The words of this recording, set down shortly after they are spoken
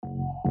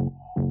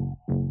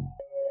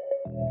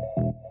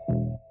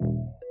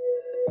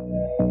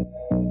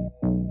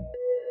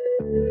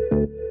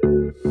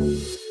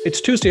It's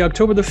Tuesday,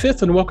 October the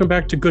 5th, and welcome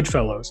back to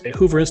Goodfellows, a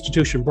Hoover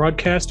Institution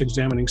broadcast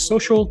examining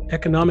social,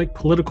 economic,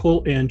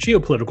 political, and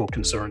geopolitical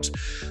concerns.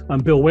 I'm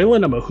Bill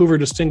Whalen. I'm a Hoover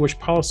Distinguished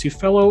Policy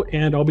Fellow,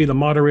 and I'll be the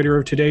moderator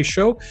of today's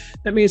show.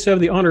 That means I have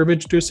the honor of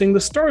introducing the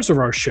stars of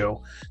our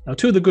show. Now,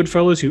 two of the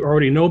Goodfellows you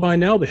already know by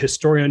now, the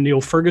historian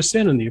Niall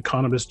Ferguson and the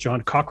economist John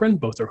Cochrane,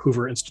 both are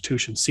Hoover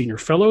Institution Senior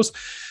Fellows.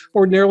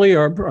 Ordinarily,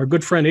 our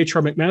good friend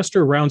H.R.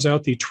 McMaster rounds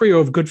out the trio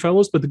of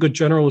Goodfellows, but the good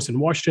general is in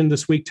Washington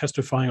this week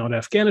testifying on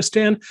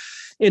Afghanistan.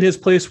 In his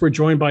place, we're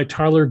joined by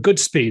Tyler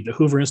Goodspeed, the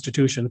Hoover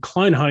Institution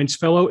Klein-Heinz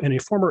Fellow and a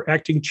former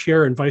acting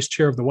chair and vice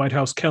chair of the White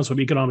House Council of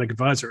Economic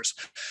Advisors.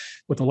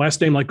 With a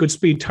last name like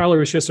Goodspeed,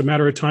 Tyler, it's just a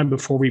matter of time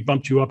before we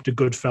bumped you up to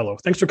Goodfellow.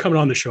 Thanks for coming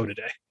on the show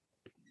today.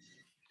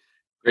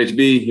 Great to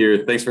be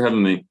here. Thanks for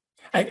having me.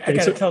 I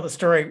got to tell the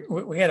story.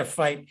 We had a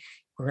fight.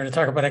 We're going to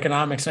talk about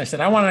economics. And I said,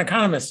 I want an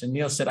economist. And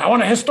Neil said, I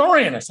want a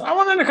historian. I said, I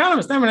want an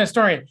economist. I'm an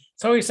historian.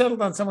 So we settled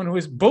on someone who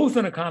is both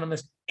an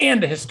economist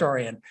and a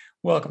historian.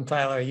 Welcome,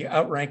 Tyler. You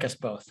outrank us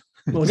both.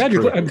 Well,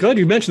 I'm glad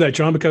you mentioned that,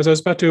 John, because I was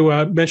about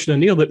to mention to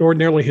Neil that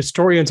ordinarily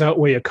historians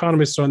outweigh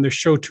economists on this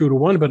show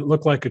 2-1, but it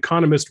looked like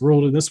economists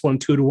ruled in this one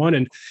 2-1,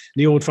 and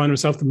Neil would find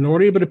himself the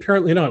minority, but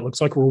apparently not. It looks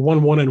like we're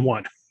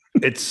 1-1-1.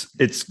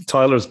 It's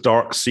Tyler's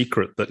dark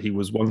secret that he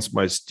was once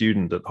my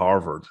student at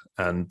Harvard,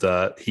 and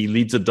he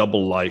leads a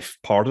double life.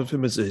 Part of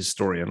him is a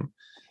historian,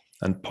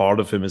 and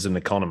part of him is an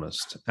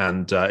economist.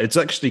 And it's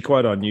actually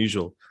quite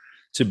unusual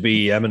to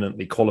be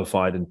eminently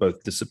qualified in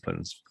both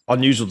disciplines.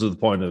 Unusual to the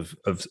point of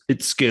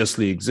it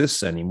scarcely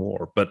exists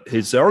anymore. But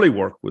his early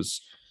work was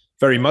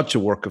very much a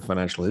work of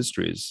financial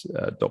history, his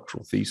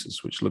doctoral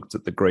thesis, which looked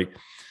at the great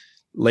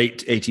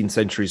late 18th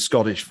century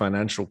Scottish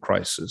financial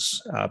crisis.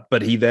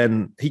 But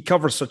he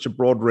covers such a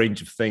broad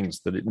range of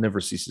things that it never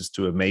ceases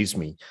to amaze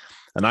me.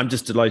 And I'm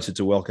just delighted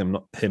to welcome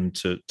him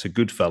to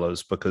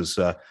Goodfellows because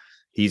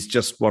he's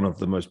just one of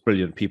the most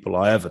brilliant people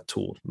I ever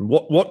taught. And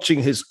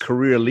watching his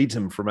career lead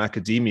him from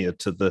academia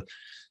to the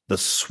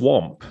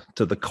swamp,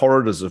 to the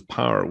corridors of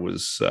power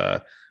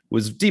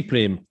was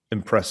deeply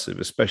impressive,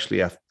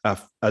 especially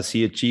as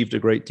he achieved a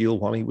great deal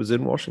while he was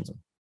in Washington.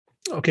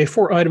 Okay,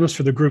 4 items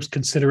for the group's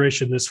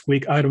consideration this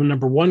week. Item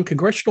number 1,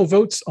 congressional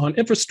votes on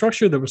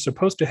infrastructure that were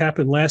supposed to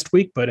happen last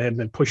week, but had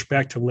been pushed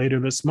back to later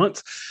this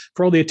month.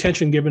 For all the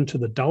attention given to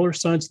the dollar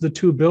signs of the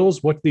two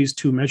bills, what these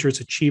two measures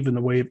achieve in the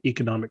way of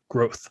economic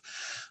growth.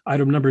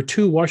 Item number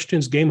 2,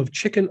 Washington's game of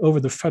chicken over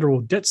the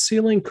federal debt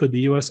ceiling. Could the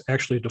U.S.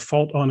 actually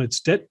default on its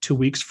debt 2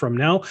 weeks from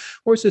now?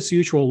 Or is this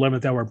usual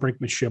 11th hour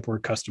brinkmanship we're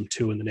accustomed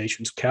to in the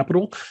nation's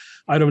capital?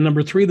 Item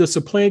number 3, the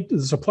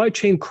supply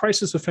chain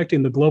crisis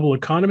affecting the global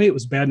economy. It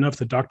was bad enough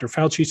that Dr.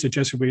 Fauci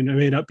suggested we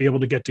may not be able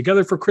to get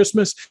together for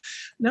Christmas.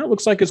 Now it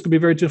looks like it's going to be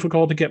very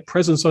difficult to get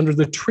presents under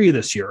the tree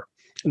this year.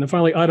 And then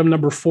finally, item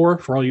number 4,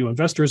 for all you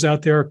investors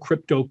out there,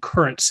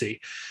 cryptocurrency.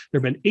 There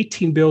have been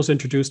 18 bills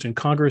introduced in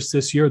Congress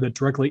this year that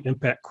directly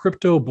impact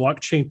crypto,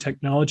 blockchain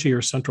technology,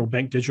 or central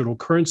bank digital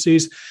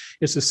currencies.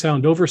 Is this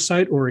sound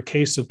oversight or a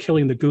case of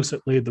killing the goose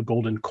that laid the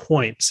golden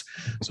coins?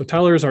 So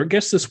Tyler is our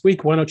guest this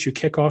week. Why don't you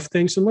kick off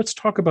things and let's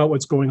talk about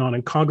what's going on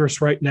in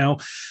Congress right now.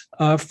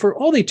 For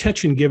all the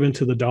attention given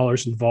to the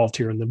dollars involved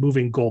here and the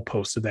moving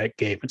goalposts of that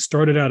game. It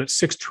started out at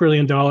 $6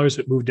 trillion.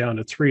 It moved down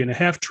to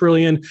 $3.5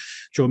 trillion.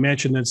 Joe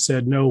Manchin then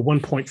said, no,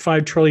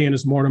 $1.5 trillion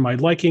is more to my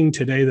liking.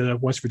 Today, the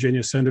West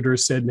Virginia senator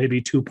said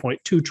maybe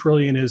 $2.2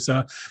 trillion is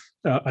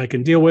I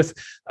can deal with.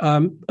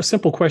 A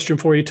simple question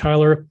for you,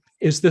 Tyler.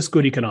 Is this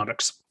good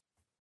economics?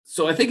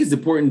 So I think it's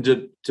important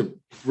to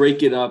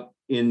break it up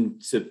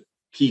into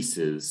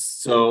pieces.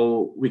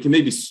 So we can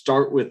maybe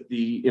start with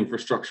the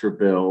infrastructure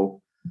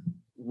bill,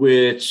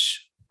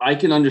 which I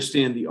can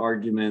understand the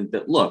argument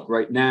that, look,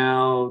 right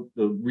now,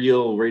 the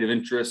real rate of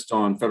interest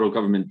on federal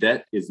government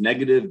debt is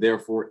negative.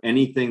 Therefore,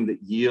 anything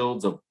that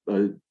yields a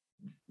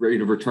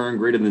rate of return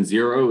greater than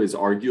zero is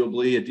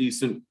arguably a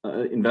decent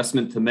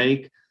investment to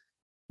make.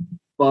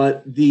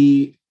 But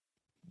the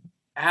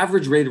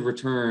average rate of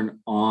return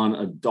on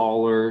a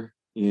dollar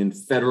in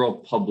federal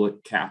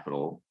public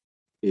capital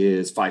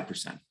is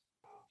 5%.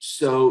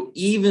 So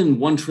even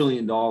 $1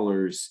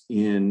 trillion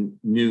in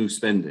new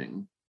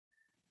spending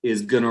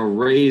is going to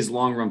raise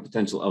long-run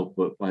potential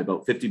output by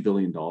about $50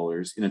 billion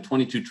in a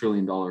 $22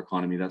 trillion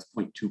economy. That's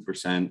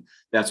 0.2%.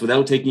 That's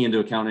without taking into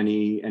account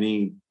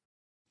any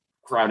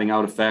crowding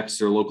out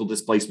effects or local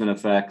displacement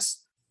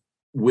effects,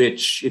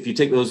 which if you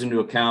take those into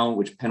account,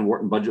 which Penn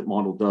Wharton budget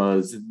model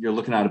does, you're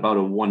looking at about a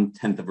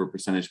 0.1 of a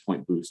percentage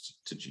point boost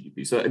to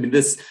GDP. So, I mean,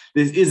 this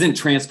isn't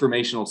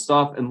transformational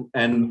stuff,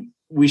 and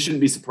we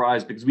shouldn't be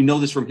surprised because we know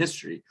this from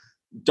history.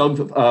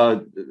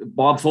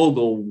 Bob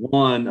Fogel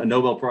won a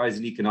Nobel Prize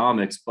in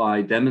economics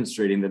by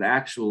demonstrating that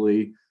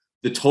actually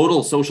the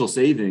total social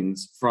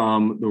savings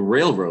from the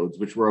railroads,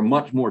 which were a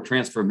much more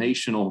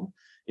transformational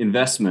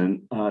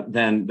investment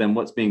than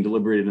what's being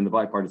deliberated in the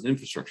bipartisan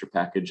infrastructure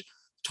package,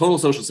 total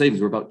social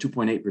savings were about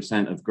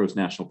 2.8% of gross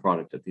national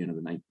product at the end of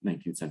the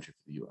 19th century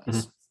for the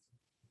U.S. Mm-hmm.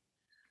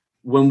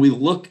 When we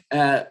look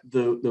at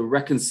the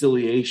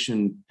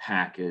reconciliation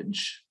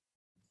package,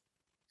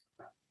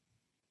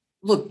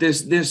 look,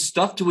 there's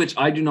stuff to which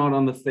I do not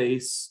on the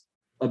face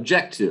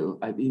object to.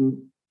 I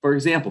mean, for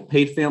example,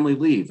 paid family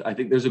leave. I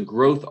think there's a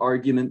growth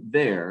argument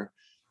there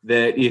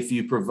that if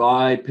you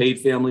provide paid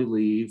family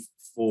leave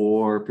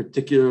for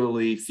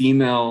particularly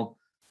female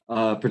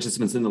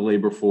participants in the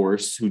labor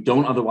force who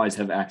don't otherwise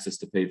have access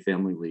to paid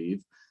family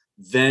leave,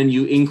 then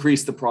you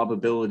increase the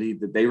probability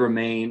that they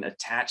remain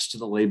attached to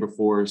the labor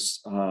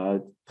force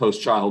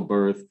post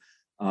childbirth.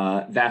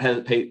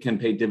 That can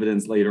pay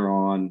dividends later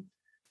on.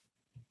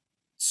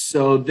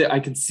 So I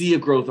could see a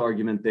growth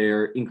argument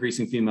there,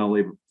 increasing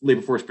female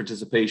labor force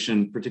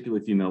participation,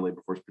 particularly female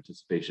labor force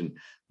participation.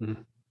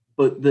 Mm-hmm.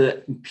 But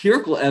the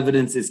empirical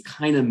evidence is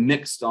kind of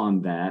mixed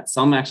on that.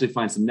 Some actually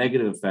find some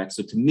negative effects.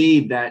 So to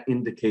me, that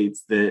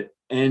indicates that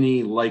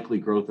any likely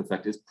growth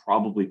effect is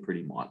probably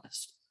pretty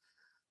modest.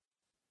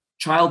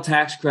 Child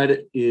tax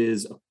credit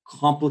is a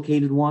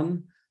complicated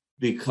one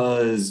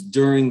because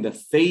during the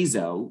phase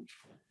out,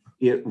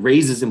 it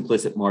raises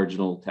implicit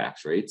marginal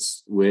tax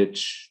rates,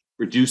 which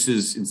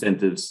reduces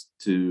incentives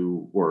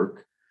to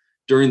work.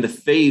 During the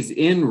phase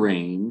in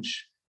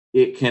range,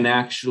 it can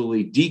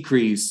actually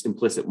decrease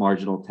implicit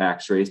marginal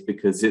tax rates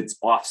because it's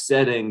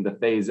offsetting the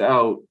phase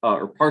out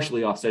or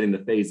partially offsetting the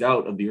phase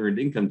out of the earned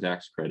income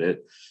tax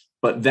credit.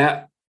 But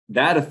that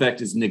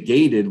effect is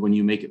negated when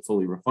you make it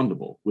fully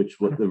refundable, which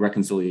what the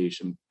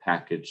reconciliation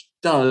package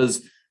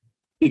does.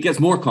 It gets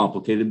more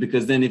complicated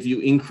because then if you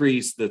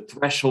increase the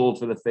threshold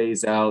for the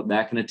phase out,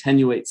 that can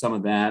attenuate some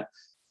of that.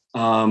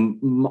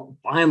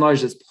 By and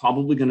large, it's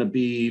probably going to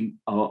be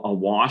a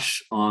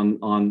wash on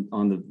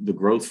the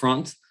growth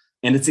front,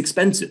 and it's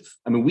expensive.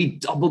 I mean, we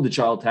doubled the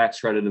child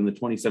tax credit in the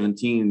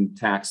 2017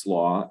 tax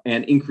law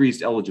and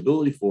increased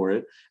eligibility for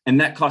it,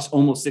 and that cost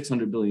almost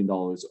 $600 billion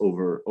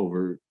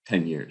over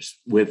 10 years,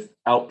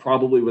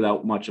 probably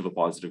without much of a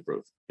positive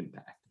growth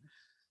impact.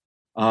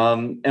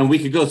 And we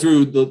could go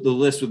through the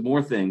list with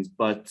more things,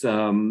 but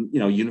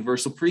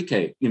universal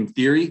pre-K, in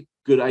theory,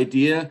 good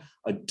idea.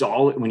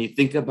 $1, when you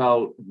think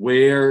about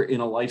where in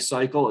a life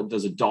cycle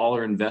does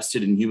 $1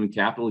 invested in human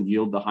capital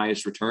yield the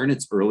highest return,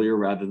 it's earlier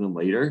rather than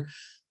later.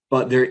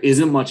 But there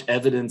isn't much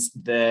evidence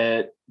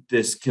that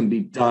this can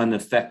be done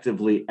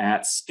effectively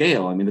at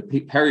scale. I mean,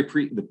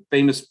 the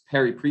famous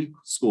Perry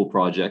Preschool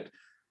project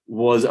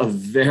was a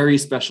very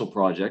special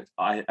project.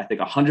 I think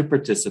 100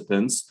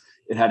 participants.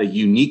 It had a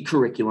unique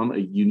curriculum, a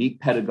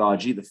unique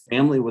pedagogy. The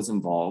family was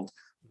involved.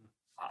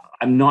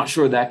 I'm not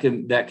sure that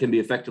can be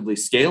effectively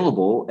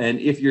scalable. And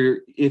if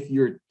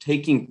you're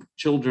taking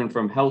children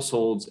from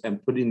households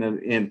and putting them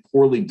in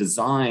poorly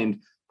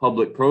designed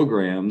public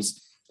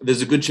programs,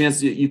 there's a good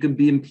chance that you could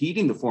be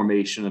impeding the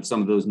formation of some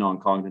of those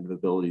non-cognitive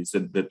abilities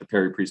that the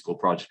Perry Preschool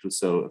project was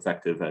so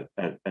effective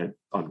at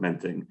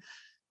augmenting.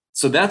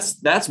 So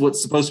that's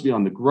what's supposed to be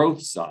on the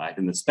growth side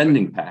and the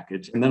spending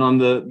package. And then on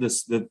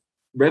the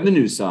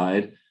revenue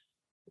side,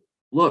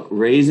 look,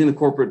 raising the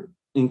corporate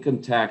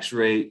income tax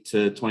rate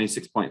to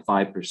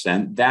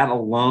 26.5%, that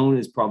alone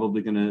is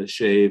probably going to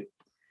shave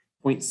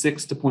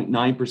 0.6 to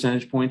 0.9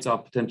 percentage points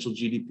off potential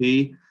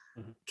GDP.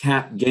 Mm-hmm.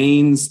 Cap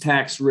gains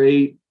tax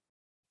rate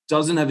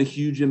doesn't have a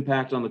huge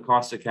impact on the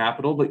cost of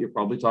capital, but you're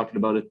probably talking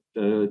about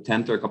a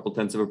tenth or a couple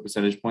tenths of a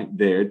percentage point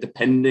there,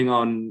 depending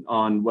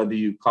on whether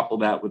you couple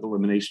that with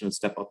elimination of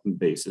step up in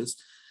basis.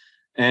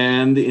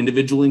 And the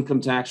individual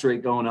income tax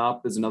rate going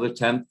up is another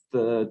tenth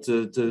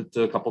to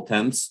a couple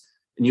tenths.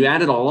 And you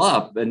add it all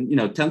up, and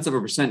tenths of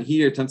a percent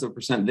here, tenths of a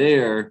percent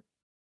there,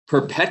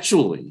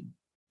 perpetually,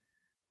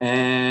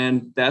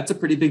 and that's a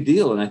pretty big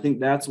deal. And I think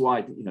that's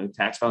why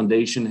Tax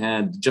Foundation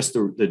had just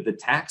the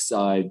tax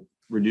side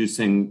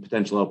reducing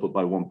potential output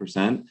by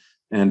 1%,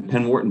 and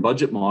Penn Wharton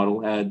budget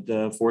model had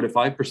 4 to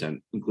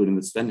 5%, including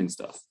the spending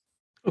stuff.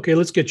 Okay,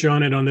 let's get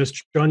John in on this.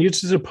 John,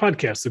 this is a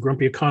podcast, the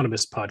Grumpy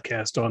Economist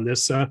podcast on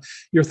this.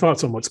 Your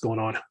thoughts on what's going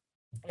on?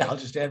 Yeah, I'll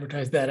just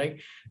advertise that. I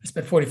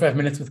spent 45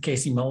 minutes with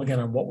Casey Mulligan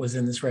on what was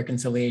in this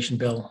reconciliation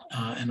bill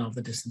and all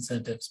the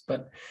disincentives.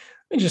 But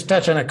let me just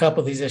touch on a couple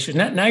of these issues.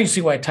 Now you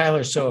see why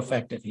Tyler's so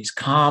effective. He's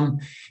calm,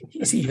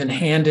 he's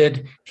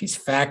even-handed, he's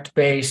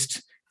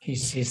fact-based,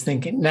 he's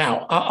thinking.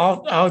 Now,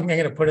 I'm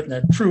going to put it in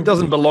the true. It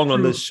doesn't belong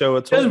on this show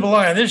at all. It doesn't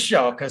belong on this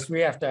show because we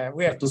have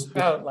to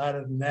spout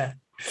louder than that.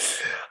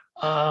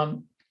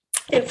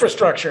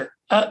 Infrastructure.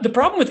 The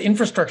problem with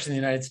infrastructure in the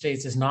United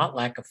States is not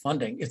lack of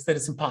funding. It's that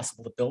it's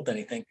impossible to build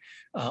anything.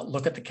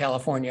 Look at the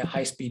California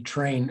high-speed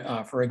train,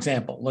 for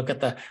example. Look at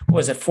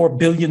 $4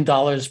 billion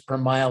per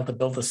mile to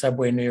build the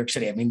subway in New York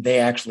City. I mean, they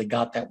actually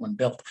got that one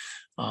built.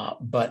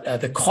 But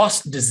the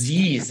cost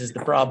disease is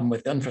the problem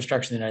with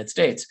infrastructure in the United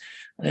States.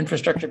 An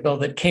infrastructure bill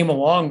that came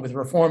along with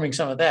reforming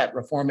some of that,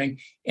 reforming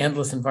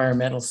endless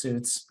environmental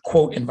suits,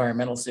 quote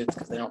environmental suits,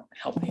 because they don't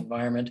help the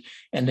environment,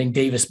 ending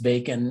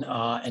Davis-Bacon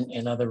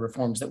and other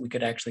reforms that we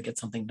could actually get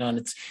something done.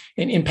 It's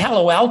in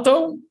Palo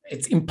Alto,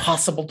 it's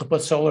impossible to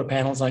put solar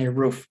panels on your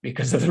roof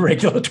because of the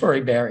regulatory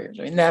barriers.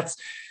 I mean, that's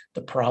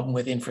the problem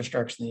with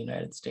infrastructure in the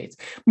United States.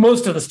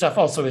 Most of the stuff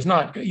also is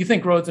not, you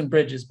think roads and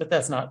bridges, but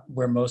that's not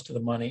where most of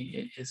the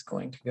money is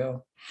going to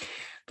go.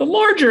 The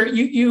larger,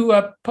 you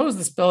pose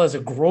this bill as a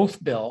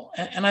growth bill,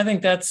 and I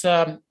think that's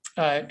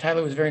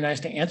Tyler was very nice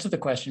to answer the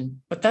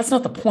question, but that's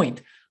not the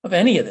point of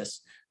any of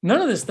this. None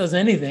of this does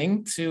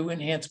anything to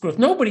enhance growth.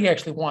 Nobody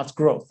actually wants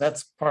growth.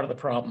 That's part of the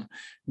problem.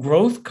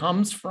 Growth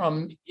comes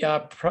from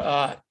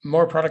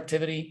more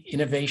productivity,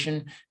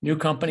 innovation, new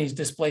companies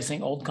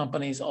displacing old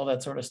companies, all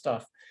that sort of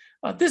stuff.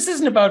 This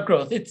isn't about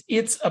growth.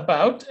 It's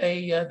about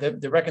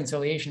the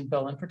reconciliation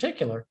bill in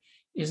particular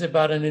is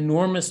about an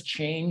enormous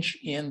change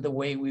in the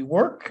way we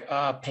work,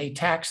 pay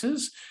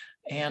taxes,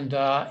 and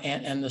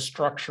the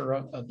structure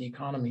of the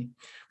economy.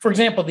 For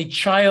example, the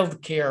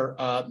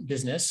childcare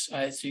business,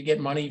 so you get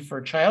money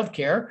for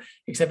childcare,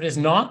 except it is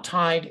not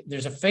tied.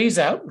 There's a phase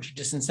out, which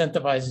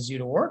disincentivizes you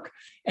to work,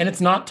 and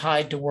it's not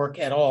tied to work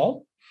at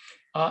all.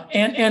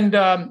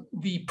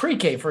 The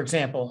pre-K, for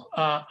example,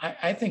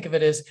 I think of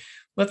it as,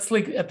 let's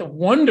look at the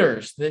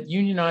wonders that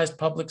unionized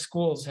public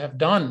schools have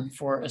done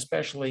for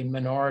especially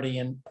minority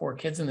and poor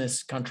kids in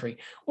this country.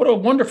 What a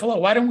wonderful,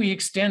 why don't we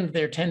extend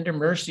their tender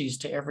mercies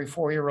to every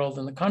 4-year-old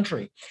in the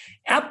country?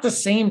 At the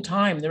same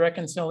time, the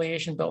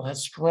reconciliation bill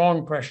has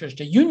strong pressures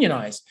to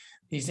unionize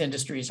these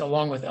industries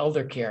along with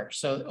elder care.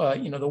 So,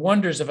 the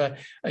wonders of a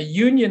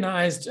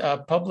unionized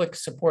public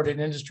supported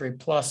industry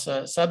plus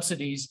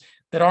subsidies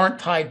that aren't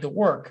tied to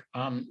work.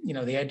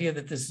 The idea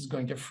that this is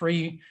going to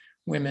free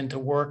women to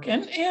work,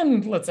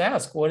 and let's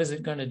ask, what is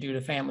it going to do to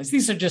families?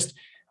 These are just,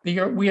 we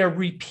are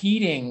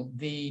repeating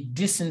the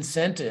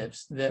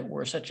disincentives that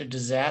were such a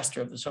disaster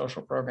of the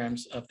social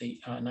programs of the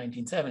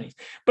 1970s.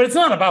 But it's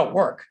not about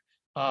work.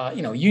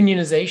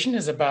 Unionization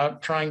is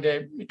about trying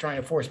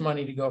to force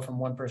money to go from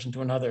one person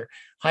to another.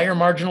 Higher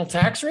marginal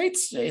tax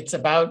rates, it's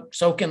about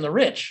soaking the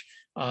rich.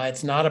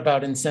 It's not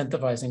about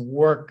incentivizing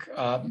work,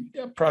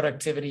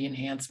 productivity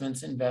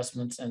enhancements,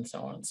 investments, and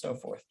so on and so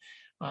forth.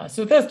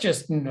 So that's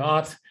just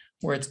not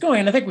where it's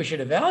going. I think we should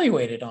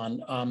evaluate it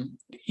on,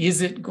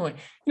 is it going,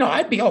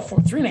 I'd be all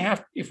for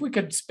if we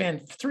could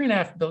spend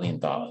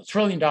 $3.5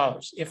 trillion,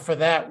 if for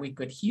that we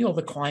could heal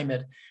the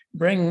climate,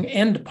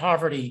 end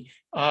poverty,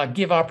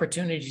 give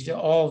opportunity to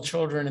all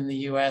children in the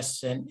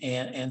US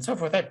and so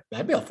forth,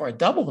 I'd be all for it,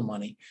 double the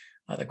money.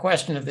 The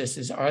question of this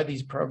is, are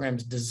these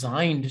programs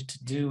designed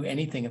to do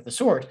anything of the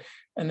sort?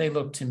 And they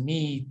look to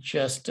me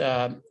just,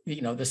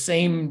 the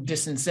same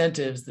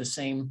disincentives, the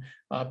same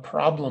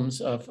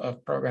problems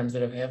of programs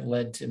that have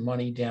led to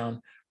money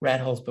down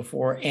rat holes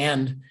before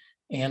and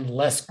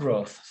less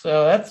growth.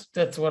 So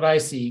that's what I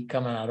see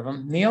coming out of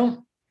them.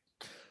 Neil?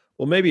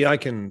 Well, maybe I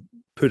can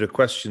put a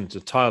question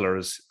to Tyler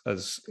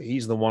as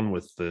he's the one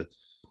with the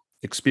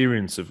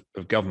experience of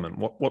government.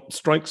 What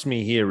strikes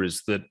me here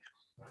is that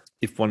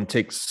if one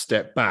takes a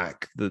step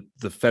back,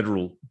 the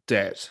federal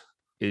debt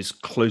is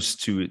close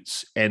to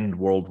its end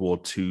World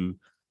War II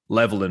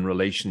level in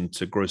relation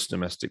to gross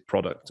domestic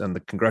product. And the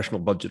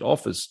Congressional Budget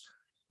Office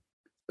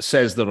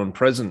says that on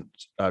present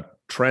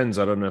trends,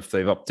 I don't know if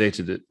they've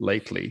updated it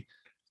lately,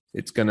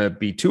 it's going to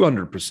be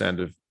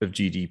 200% of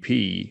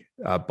GDP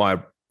by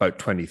about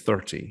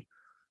 2030.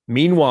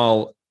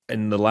 Meanwhile,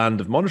 in the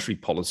land of monetary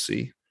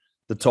policy,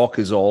 the talk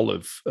is all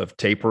of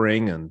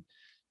tapering and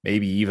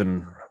maybe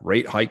even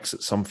rate hikes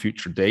at some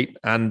future date.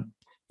 And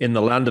in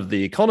the land of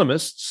the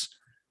economists,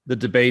 the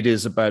debate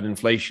is about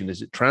inflation.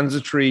 Is it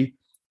transitory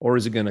or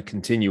is it going to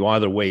continue?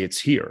 Either way, it's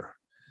here.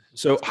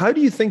 So how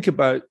do you think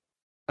about,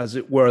 as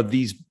it were,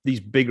 these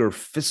bigger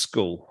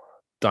fiscal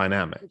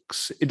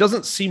dynamics? It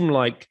doesn't seem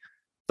like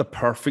the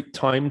perfect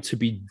time to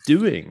be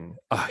doing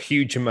a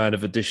huge amount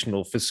of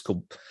additional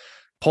fiscal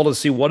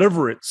policy,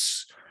 whatever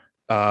its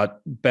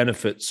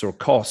benefits or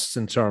costs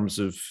in terms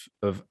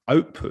of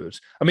output.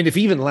 I mean, if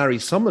even Larry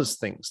Summers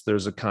thinks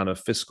there's a kind of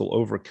fiscal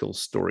overkill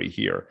story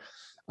here,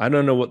 I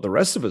don't know what the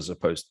rest of us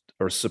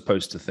are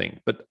supposed to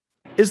think. But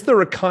is there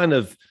a kind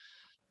of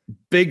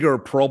bigger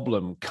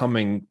problem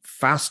coming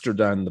faster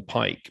down the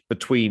pike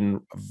between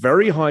a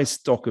very high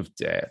stock of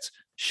debt,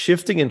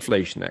 shifting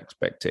inflation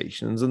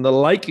expectations, and the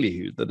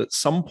likelihood that at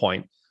some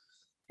point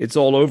it's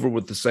all over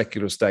with the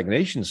secular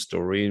stagnation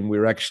story and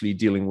we're actually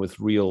dealing with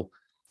real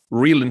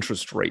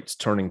interest rates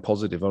turning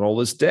positive on all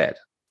this debt?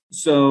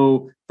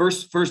 So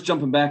first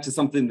jumping back to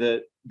something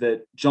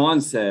that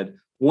John said,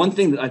 one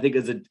thing that I think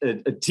is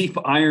a deep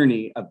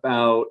irony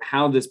about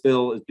how this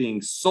bill is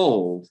being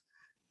sold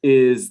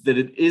is that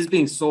it is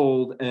being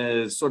sold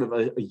as sort of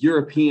a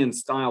European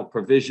style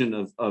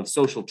provision of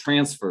social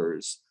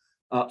transfers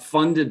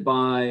funded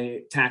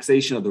by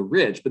taxation of the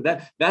rich.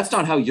 But that's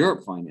not how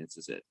Europe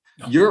finances it.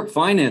 No. Europe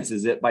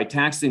finances it by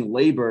taxing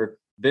labor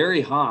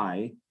very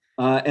high,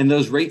 and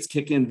those rates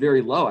kick in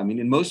very low. I mean,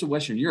 in most of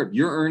Western Europe,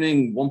 you're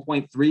earning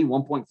 1.3,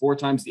 1.4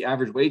 times the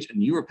average wage,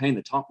 and you are paying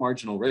the top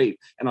marginal rate.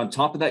 And on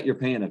top of that, you're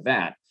paying a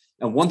VAT.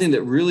 And one thing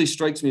that really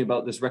strikes me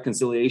about this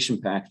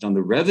reconciliation package on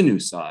the revenue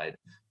side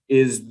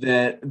is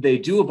that they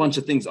do a bunch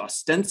of things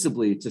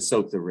ostensibly to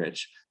soak the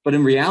rich, but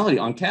in reality,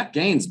 on cap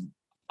gains,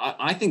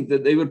 I think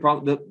that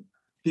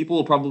people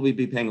will probably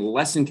be paying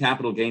less in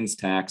capital gains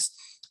tax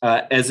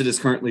as it is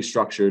currently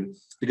structured,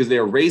 because they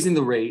are raising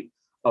the rate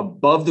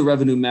above the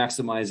revenue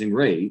maximizing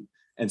rate.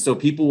 And so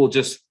people will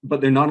but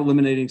they're not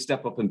eliminating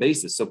step up in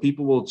basis. So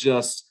people will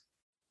just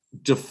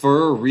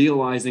defer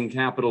realizing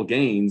capital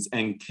gains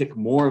and kick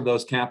more of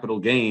those capital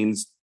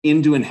gains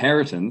into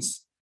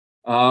inheritance,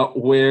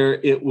 where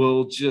it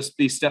will just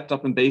be stepped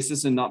up in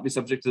basis and not be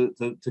subject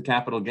to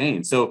capital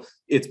gain. So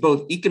it's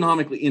both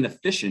economically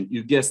inefficient,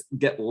 you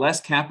get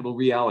less capital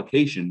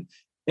reallocation,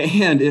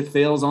 and it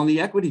fails on the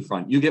equity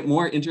front. You get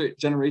more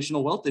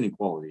intergenerational wealth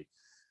inequality.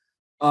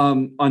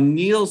 On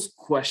Neil's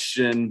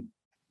question,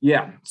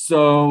 yeah,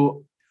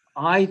 so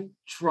I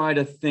try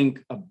to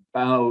think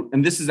about,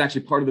 and this is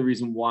actually part of the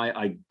reason why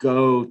I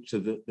go to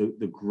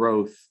the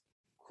growth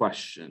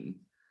question,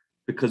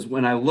 because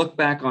when I look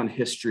back on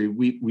history,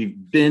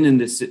 we've been in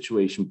this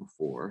situation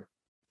before,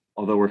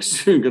 although we're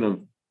soon going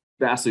to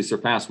vastly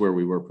surpass where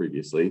we were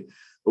previously.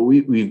 But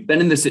we've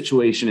been in this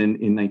situation in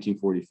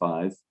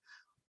 1945.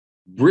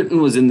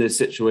 Britain was in this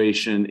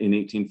situation in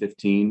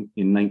 1815,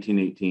 in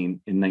 1918,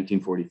 in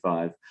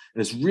 1945.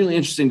 And it's really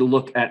interesting to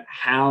look at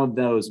how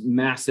those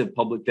massive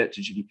public debt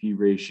to GDP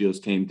ratios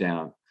came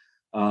down.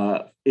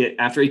 After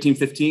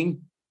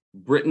 1815,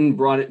 Britain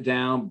brought it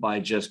down by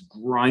just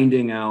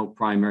grinding out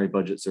primary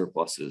budget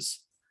surpluses.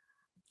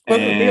 But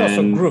they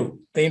also grew.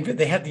 They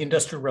had the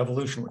Industrial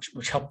Revolution,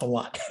 which helped a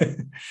lot.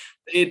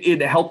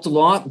 It helped a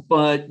lot,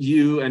 but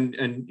you've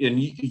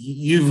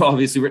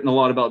obviously written a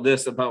lot about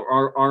this, about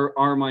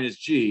R minus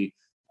G.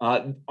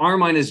 R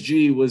minus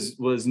G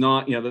was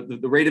not, the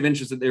rate of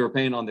interest that they were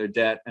paying on their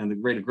debt and the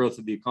rate of growth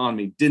of the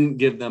economy didn't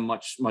give them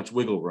much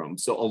wiggle room.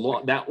 So a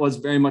lot that was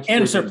very much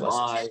driven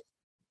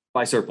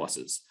by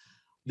surpluses.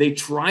 They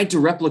tried to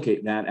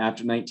replicate that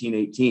after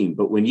 1918,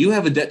 but when you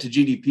have a debt to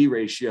GDP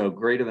ratio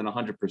greater than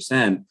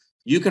 100%,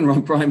 you can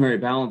run primary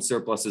balance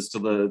surpluses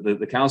till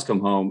the cows come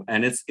home,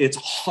 and it's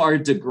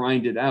hard to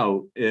grind it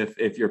out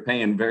if you're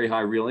paying very high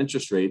real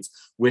interest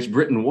rates, which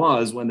Britain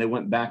was when they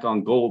went back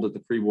on gold at the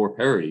pre-war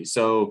parity.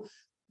 So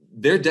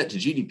their debt to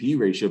GDP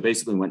ratio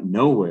basically went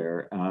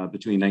nowhere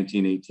between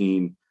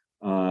 1918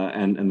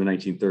 and the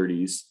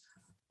 1930s.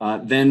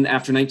 Then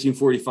after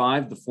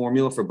 1945, the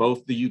formula for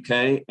both the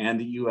UK and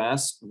the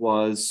US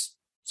was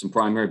some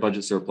primary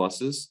budget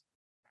surpluses,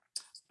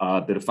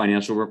 a bit of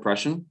financial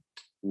repression,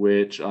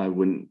 which I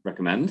wouldn't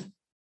recommend,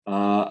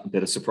 a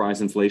bit of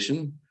surprise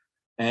inflation,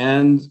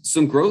 and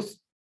some growth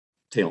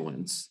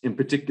tailwinds, in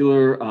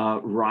particular,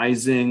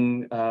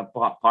 rising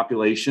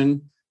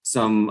population,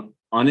 some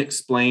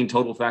unexplained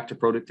total factor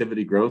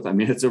productivity growth. I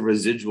mean, it's a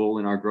residual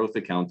in our growth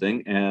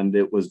accounting, and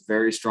it was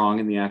very strong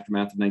in the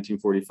aftermath of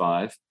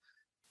 1945.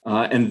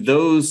 And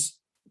those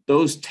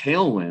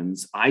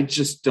tailwinds, I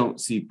just don't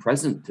see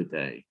present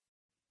today.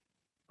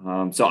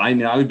 So I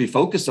mean, I would be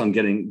focused on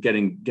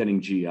getting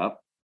G up,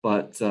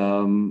 but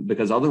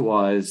because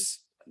otherwise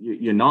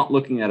you're not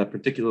looking at a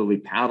particularly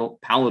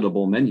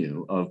palatable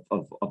menu of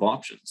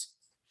options.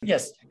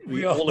 Yes,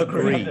 we all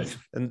agree.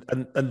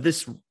 And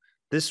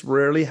this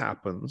rarely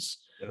happens,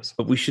 yes.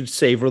 But we should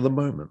savor the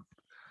moment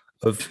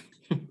of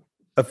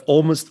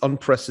almost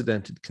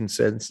unprecedented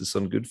consensus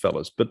on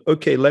Goodfellas. But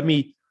okay, let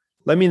me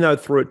now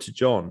throw it to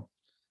John.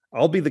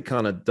 I'll be the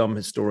kind of dumb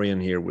historian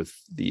here with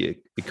the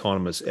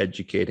economist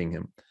educating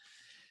him.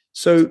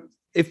 So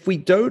if we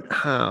don't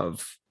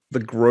have the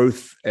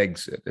growth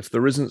exit, if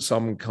there isn't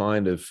some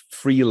kind of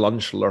free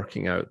lunch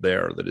lurking out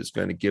there that is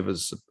going to give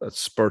us a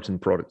spurt in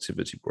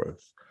productivity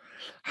growth,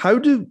 how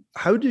do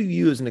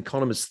you as an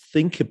economist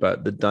think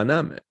about the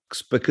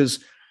dynamics?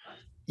 Because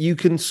you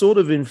can sort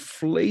of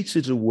inflate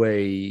it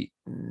away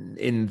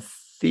in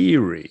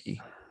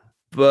theory,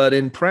 but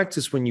in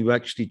practice, when you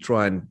actually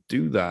try and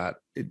do that,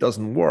 it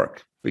doesn't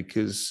work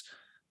because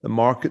the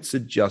markets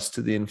adjust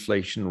to the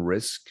inflation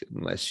risk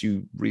unless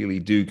you really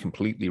do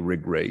completely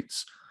rig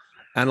rates.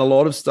 And a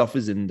lot of stuff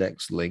is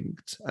index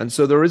linked. And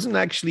so there isn't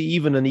actually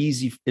even an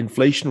easy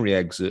inflationary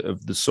exit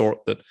of the sort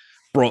that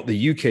brought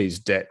the UK's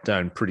debt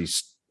down pretty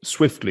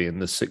swiftly in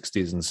the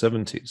 60s and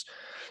 70s.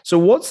 So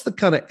what's the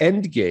kind of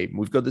end game?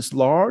 We've got this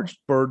large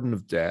burden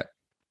of debt,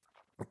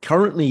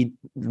 currently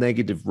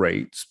negative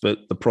rates, but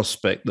the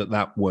prospect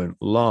that won't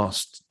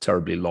last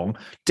terribly long.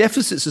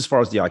 Deficits as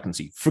far as the eye can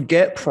see.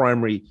 Forget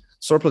primary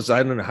surplus.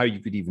 I don't know how you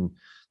could even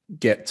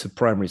get to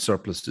primary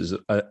surpluses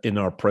in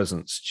our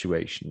present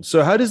situation.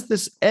 So how does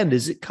this end?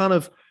 Is it kind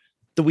of,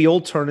 do we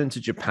all turn into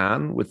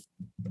Japan with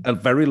a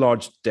very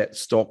large debt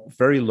stock,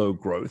 very low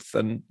growth,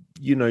 and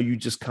you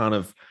just kind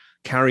of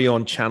carry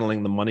on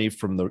channeling the money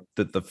from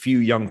the few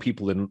young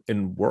people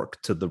in work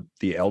to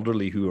the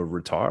elderly who are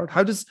retired?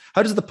 How does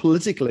the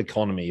political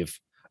economy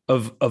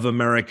of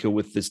America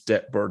with this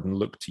debt burden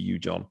look to you,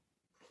 John?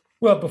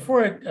 Well,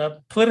 before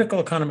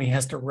political economy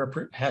has to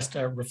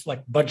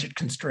reflect budget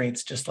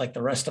constraints, just like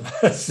the rest of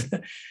us.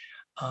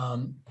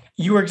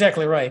 You were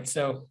exactly right.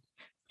 So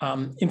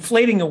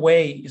inflating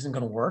away isn't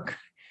going to work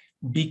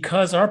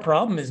because our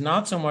problem is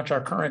not so much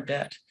our current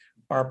debt.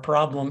 Our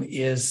problem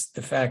is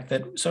the fact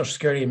that Social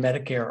Security and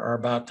Medicare are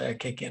about to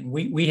kick in.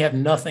 We have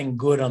nothing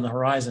good on the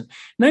horizon.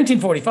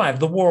 1945,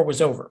 the war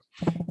was over,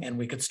 and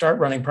we could start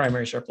running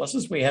primary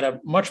surpluses. We had a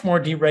much more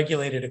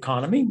deregulated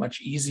economy, much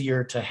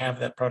easier to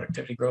have that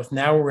productivity growth.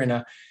 Now we're in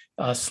a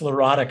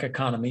sclerotic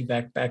economy,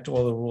 back to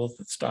all the rules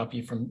that stop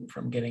you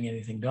from getting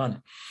anything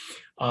done.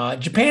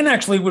 Japan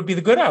actually would be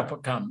the good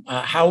outcome.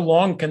 How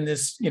long can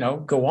this,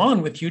 go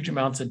on with huge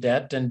amounts of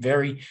debt and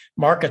very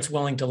markets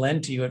willing to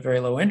lend to you at very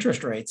low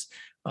interest rates?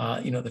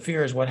 The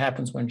fear is what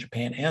happens when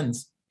Japan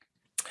ends.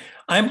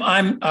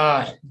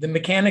 The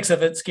mechanics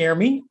of it scare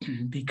me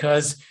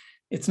because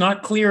it's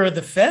not clear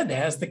the Fed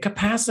has the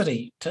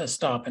capacity to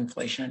stop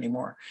inflation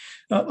anymore.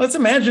 Let's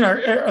imagine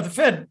the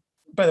Fed,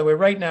 by the way,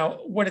 right now,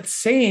 what it's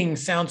saying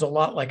sounds a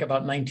lot like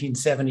about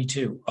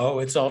 1972. Oh,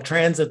 it's all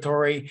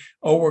transitory.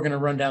 Oh, we're going to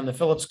run down the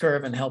Phillips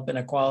curve and help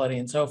inequality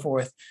and so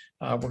forth.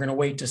 We're going to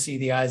wait to see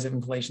the eyes of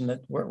inflation.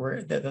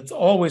 That's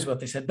always what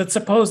they said. But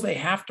suppose they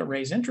have to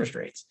raise interest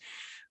rates.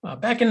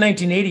 Back in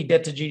 1980,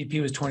 debt to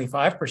GDP was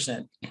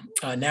 25%.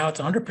 Now it's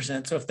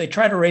 100%. So if they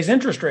try to raise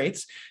interest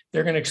rates,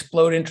 they're going to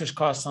explode interest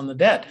costs on the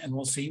debt. And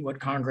we'll see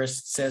what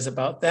Congress says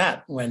about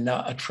that when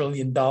 $1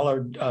 trillion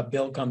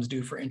bill comes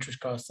due for interest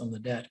costs on the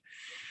debt.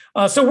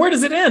 So where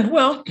does it end?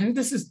 Well,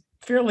 this is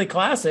fairly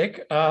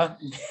classic.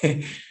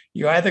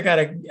 You either got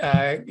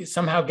to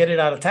somehow get it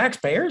out of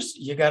taxpayers,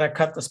 you got to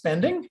cut the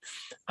spending,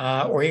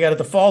 or you got to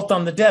default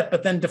on the debt.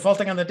 But then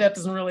defaulting on the debt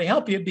doesn't really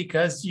help you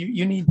because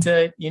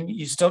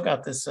you still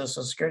got this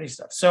Social Security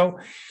stuff. So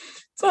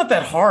it's not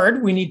that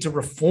hard. We need to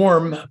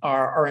reform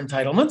our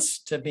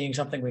entitlements to being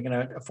something we can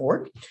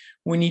afford.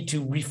 We need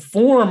to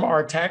reform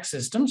our tax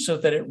system so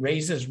that it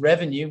raises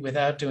revenue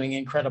without doing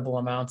incredible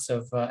amounts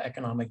of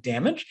economic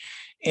damage.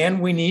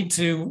 And we need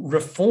to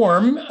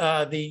reform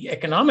the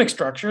economic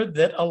structure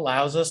that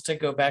allows us to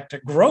go back to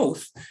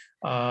growth,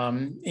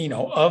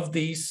 of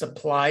the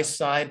supply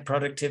side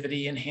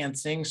productivity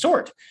enhancing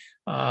sort.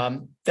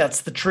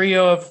 That's the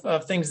trio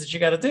of things that you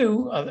got to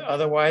do.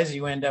 Otherwise,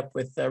 you end up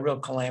with a real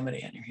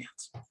calamity on your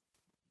hands.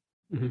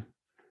 Mm-hmm.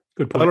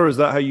 Good point. Tyler, is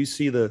that how you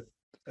see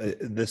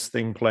this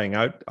thing playing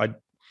out? I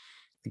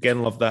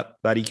again love that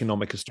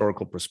economic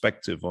historical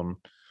perspective on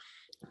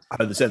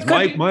how this ends.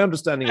 My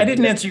understanding. I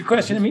didn't answer your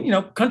question. I mean,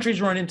 countries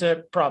run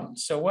into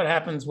problems. So what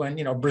happens when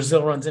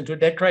Brazil runs into a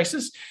debt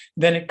crisis?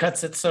 Then it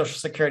cuts its Social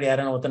Security. I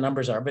don't know what the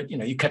numbers are, but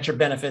you cut your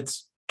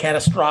benefits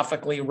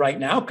catastrophically right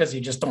now because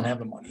you just don't have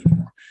the money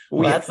anymore.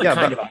 Well, that's the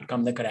kind of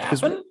outcome that could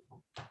happen.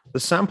 The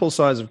sample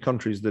size of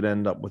countries that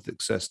end up with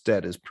excess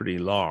debt is pretty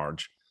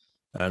large.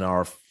 And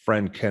our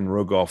friend Ken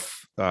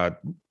Rogoff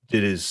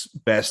did his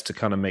best to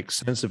kind of make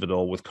sense of it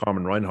all with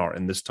Carmen Reinhart,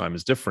 and this time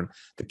is different.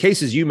 The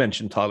cases you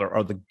mentioned, Tyler,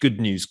 are the good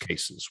news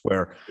cases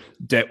where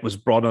debt was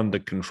brought under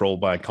control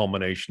by a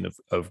combination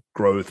of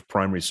growth,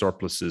 primary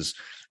surpluses,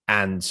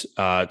 and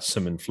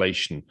some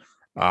inflation.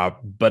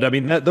 But I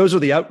mean, those are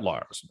the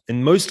outliers.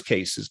 In most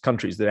cases,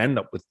 countries that end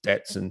up with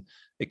debts in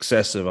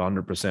excess of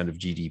 100% of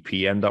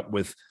GDP end up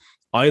with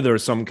either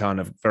some kind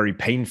of very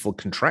painful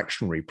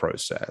contractionary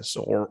process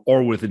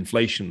or with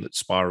inflation that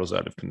spirals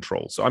out of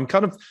control. So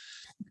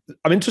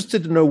I'm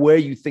interested to know where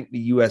you think the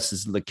US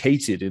is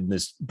located in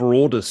this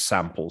broadest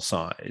sample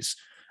size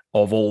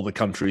of all the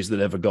countries that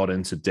ever got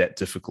into debt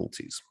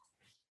difficulties.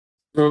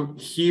 So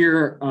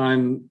here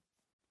I'm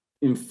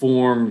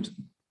informed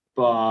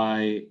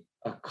by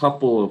a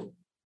couple of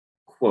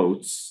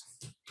quotes,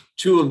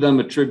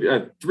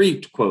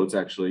 three quotes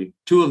actually,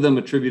 two of them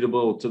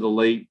attributable to the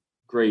late,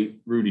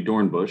 great Rudy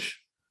Dornbush,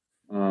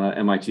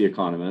 MIT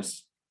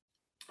economist.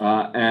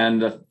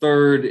 And the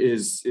third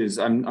is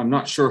I'm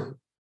not sure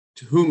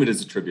to whom it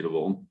is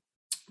attributable,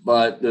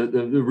 but the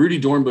Rudy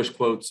Dornbush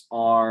quotes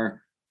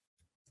are: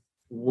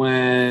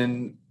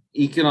 when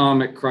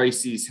economic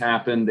crises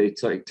happen, they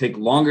take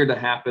longer to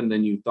happen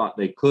than you thought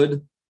they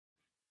could.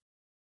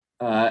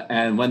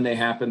 And when they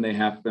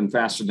happen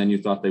faster than you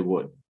thought they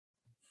would.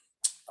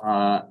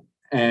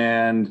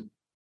 And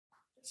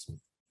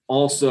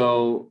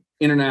also,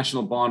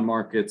 international bond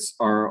markets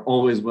are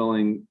always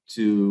willing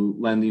to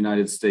lend the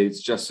United States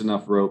just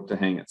enough rope to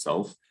hang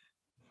itself.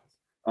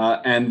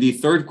 And the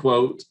third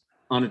quote,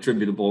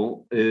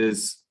 unattributable,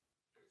 is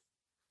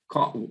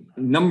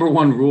number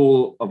one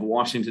rule of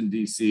Washington,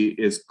 D.C.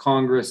 is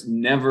Congress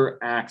never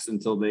acts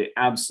until they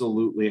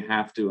absolutely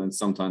have to, and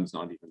sometimes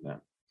not even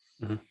then.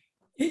 Mm-hmm.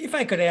 If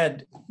I could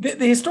add,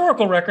 the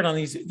historical record on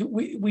these,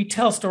 we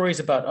tell stories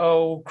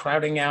about,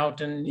 crowding out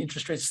and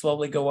interest rates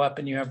slowly go up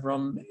and you have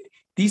room.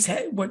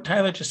 What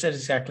Tyler just said is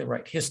exactly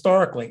right.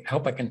 Historically, I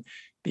hope I can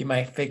be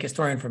my fake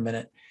historian for a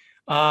minute.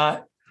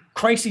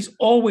 Crises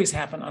always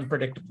happen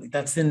unpredictably.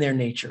 That's in their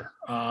nature,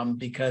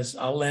 because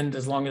I'll lend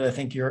as long as I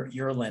think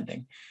you're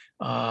lending.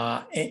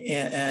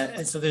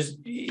 And so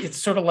it's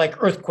sort of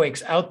like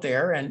earthquakes out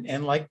there,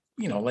 and like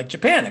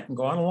Japan, it can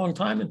go on a long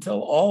time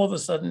until all of a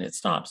sudden it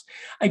stops.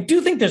 I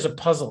do think there's a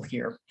puzzle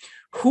here.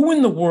 Who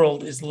in the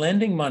world is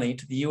lending money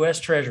to the U.S.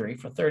 Treasury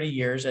for 30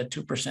 years at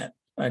 2%?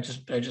 I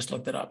just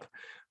looked it up.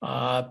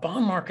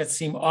 Bond markets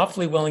seem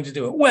awfully willing to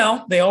do it.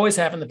 Well, they always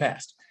have in the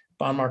past.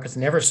 Bond markets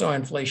never saw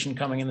inflation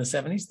coming in the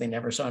 70s. They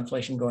never saw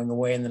inflation going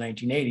away in the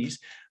 1980s.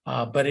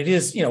 But it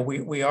is,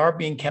 we are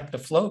being kept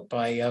afloat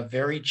by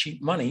very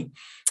cheap money.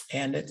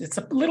 And it's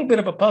a little bit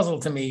of a puzzle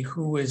to me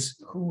who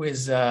is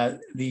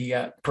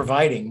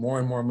providing more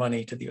and more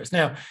money to the U.S.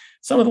 Now,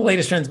 some of the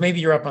latest trends, maybe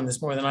you're up on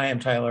this more than I am,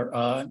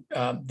 Tyler.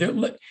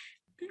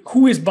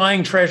 Who is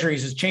buying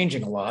treasuries is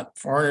changing a lot.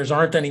 Foreigners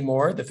aren't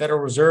anymore. The Federal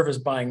Reserve is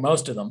buying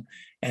most of them.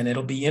 And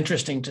it'll be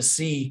interesting to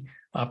see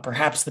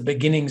perhaps the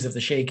beginnings of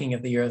the shaking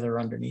of the earth are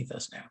underneath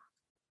us now.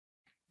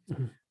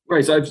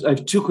 Right. So I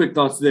have two quick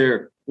thoughts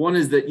there. One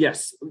is that,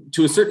 yes,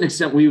 to a certain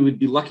extent, we would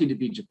be lucky to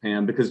be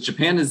Japan, because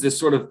Japan is this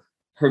sort of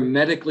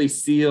hermetically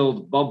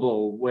sealed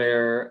bubble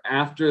where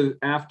after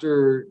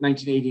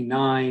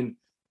 1989,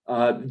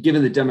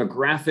 given the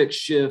demographic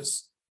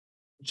shifts,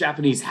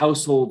 Japanese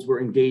households were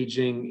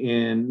engaging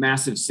in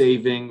massive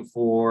saving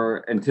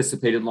for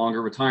anticipated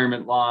longer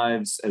retirement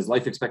lives as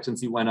life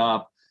expectancy went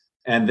up.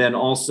 And then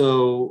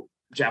also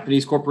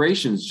Japanese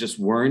corporations just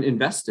weren't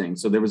investing.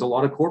 So there was a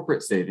lot of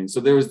corporate savings. So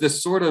there was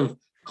this sort of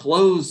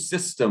closed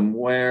system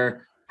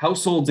where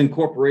households and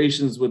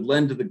corporations would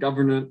lend to the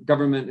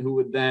government who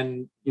would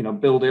then,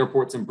 build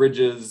airports and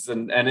bridges.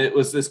 And it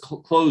was this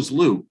closed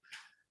loop.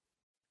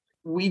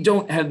 We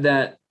don't have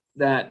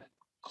that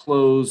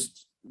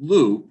closed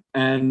loop.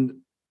 And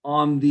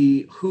on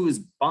the who is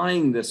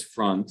buying this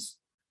front,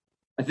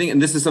 I think,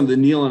 and this is something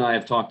Neil and I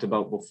have talked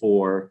about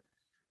before,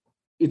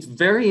 it's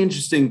very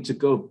interesting to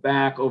go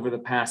back over the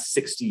past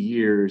 60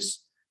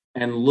 years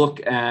and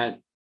look at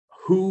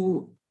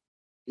who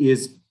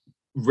is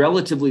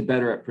relatively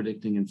better at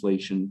predicting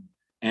inflation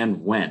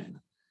and when.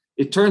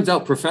 It turns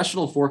out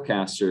professional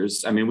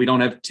forecasters, we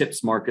don't have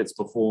tips markets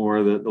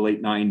before the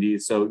late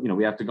 90s. So,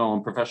 we have to go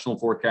on professional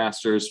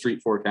forecasters,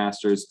 street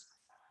forecasters.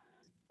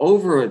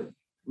 Over a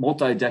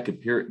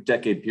multi-decade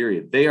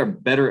period, they are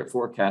better at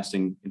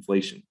forecasting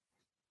inflation.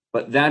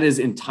 But that is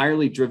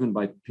entirely driven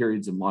by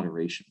periods of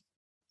moderation.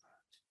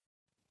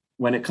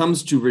 When it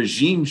comes to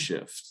regime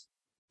shift,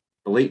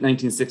 the late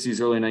 1960s,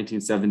 early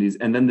 1970s,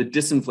 and then the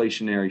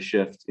disinflationary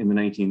shift in the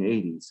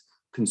 1980s,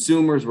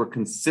 consumers were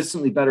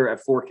consistently better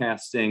at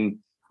forecasting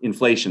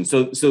inflation.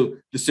 So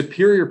the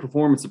superior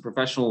performance of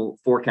professional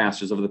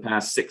forecasters over the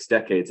past 6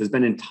 decades has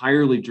been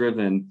entirely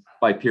driven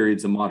by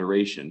periods of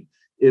moderation.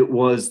 It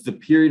was the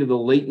period of the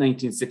late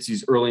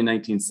 1960s, early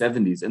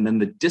 1970s, and then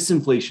the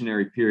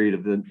disinflationary period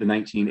of the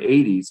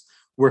 1980s,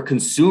 where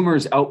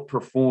consumers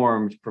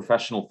outperformed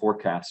professional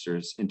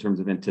forecasters in terms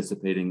of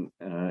anticipating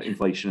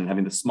inflation and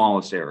having the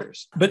smallest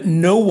errors. But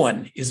no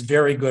one is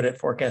very good at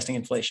forecasting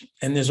inflation.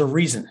 And there's a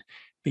reason.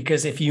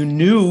 Because if you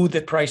knew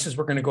that prices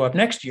were going to go up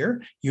next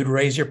year, you'd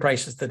raise your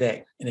prices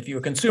today. And if you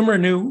a consumer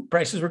knew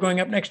prices were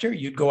going up next year,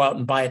 you'd go out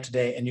and buy it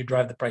today and you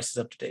drive the prices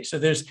up today. So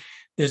there's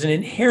an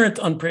inherent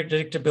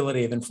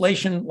unpredictability of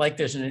inflation, like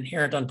there's an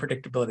inherent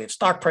unpredictability of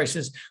stock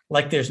prices,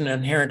 like there's an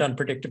inherent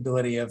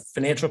unpredictability of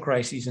financial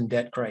crises and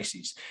debt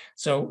crises.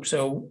 So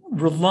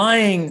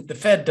the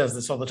Fed does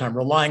this all the time,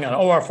 relying on,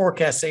 our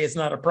forecasts say it's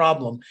not a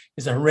problem,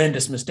 is a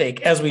horrendous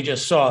mistake. As we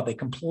just saw, they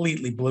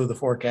completely blew the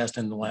forecast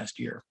in the last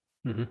year.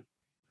 Mm-hmm.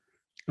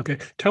 Okay.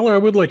 Tyler, I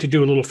would like to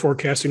do a little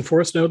forecasting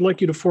for us. And I would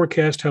like you to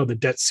forecast how the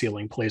debt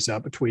ceiling plays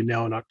out between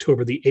now and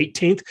October the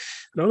 18th.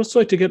 And I'd also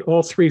like to get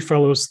all three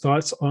fellows'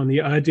 thoughts on the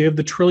idea of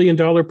the $1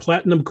 trillion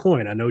platinum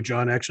coin. I know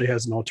John actually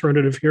has an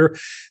alternative here.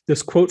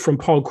 This quote from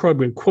Paul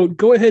Krugman, quote,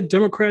 "Go ahead,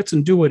 Democrats,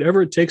 and do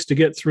whatever it takes to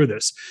get through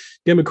this.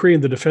 Gimmickry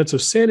in the defense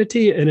of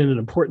sanity, and in an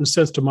important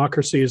sense,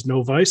 democracy is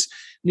no vice."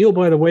 Neil,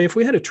 by the way, if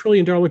we had $1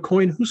 trillion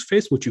coin, whose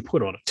face would you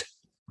put on it?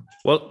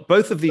 Well,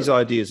 both of these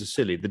ideas are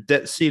silly. The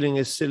debt ceiling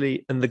is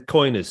silly and the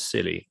coin is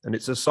silly. And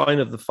it's a sign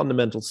of the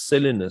fundamental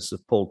silliness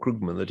of Paul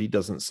Krugman that he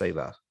doesn't say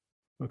that.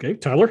 Okay,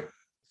 Tyler?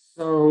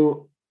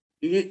 So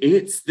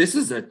this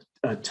is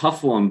a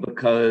tough one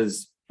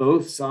because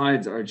both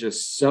sides are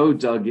just so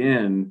dug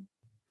in.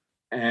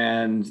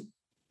 And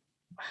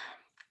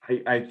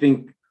I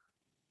think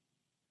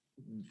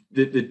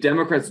the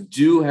Democrats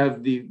do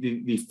have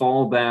the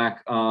fallback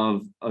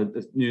of a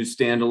new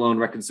standalone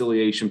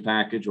reconciliation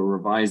package or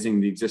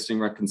revising the existing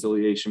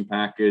reconciliation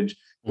package.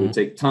 It would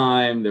take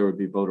time. There would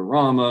be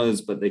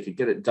vote-a-ramas, but they could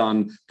get it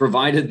done,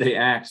 provided they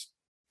act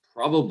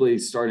probably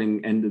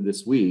starting end of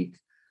this week.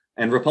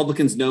 And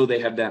Republicans know they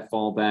have that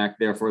fallback.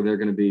 Therefore, they're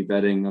going to be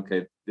betting,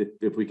 okay,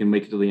 if we can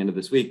make it to the end of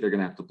this week, they're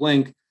going to have to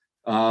blink.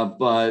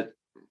 But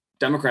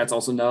Democrats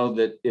also know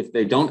that if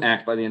they don't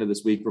act by the end of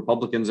this week,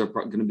 Republicans are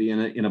going to be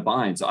in a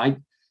bind. So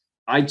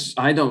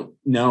I don't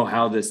know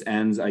how this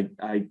ends. I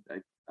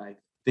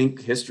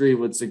think history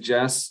would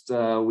suggest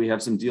we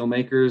have some deal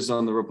makers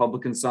on the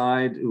Republican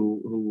side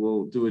who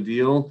will do a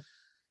deal.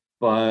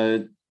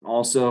 But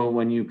also,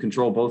 when you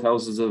control both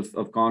houses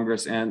of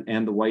Congress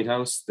and the White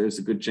House, there's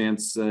a good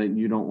chance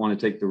you don't want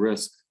to take the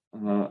risk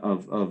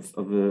of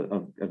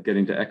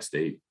getting to X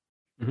date.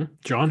 Mm-hmm.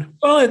 John?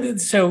 Well,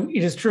 so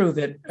it is true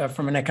that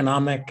from an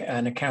economic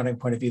and accounting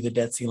point of view, the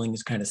debt ceiling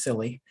is kind of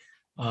silly.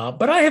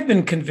 But I have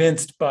been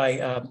convinced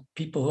by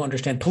people who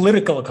understand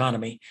political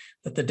economy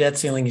that the debt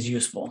ceiling is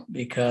useful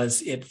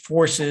because it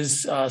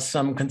forces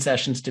some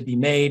concessions to be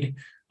made.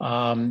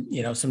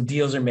 Some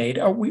deals are made.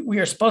 We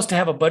are supposed to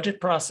have a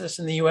budget process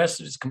in the U.S.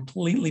 that is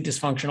completely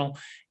dysfunctional,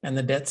 and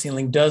the debt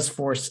ceiling does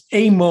force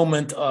a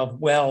moment of,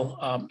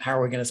 how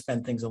are we going to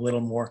spend things a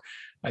little more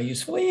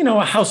usefully?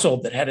 A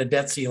household that had a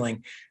debt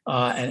ceiling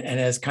and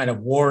has kind of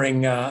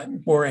warring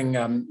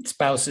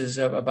spouses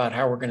about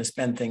how we're going to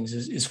spend things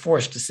is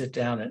forced to sit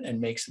down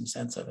and make some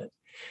sense of it.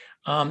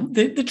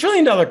 The $1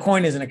 trillion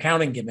coin is an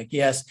accounting gimmick.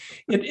 Yes,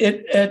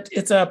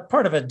 it's a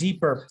part of a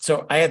deeper.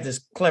 So I had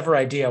this clever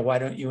idea. Why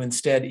don't you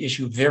instead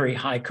issue very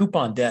high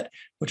coupon debt,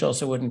 which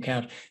also wouldn't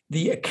count?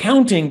 The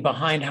accounting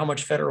behind how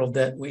much federal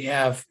debt we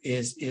have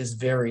is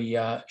very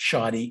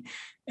shoddy.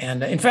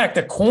 And in fact,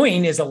 the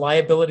coin is a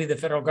liability of the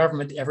federal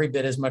government every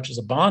bit as much as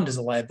a bond is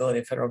a liability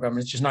of federal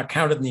government. It's just not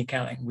counted in the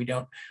accounting. We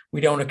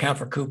don't account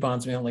for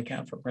coupons. We only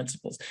account for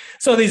principals.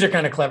 So these are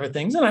kind of clever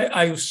things. And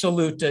I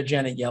salute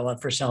Janet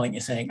Yellen for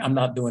saying, I'm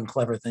not doing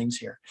clever things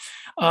here.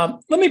 Let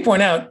me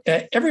point out,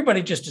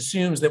 everybody just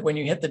assumes that when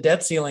you hit the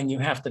debt ceiling, you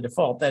have to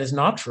default. That is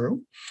not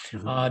true.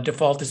 Mm-hmm.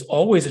 Default is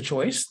always a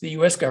choice. The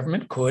US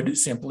government could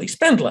simply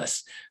spend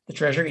less. The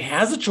Treasury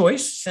has a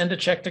choice, send a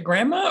check to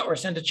grandma or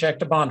send a check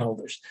to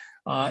bondholders.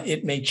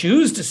 It may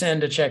choose to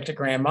send a check to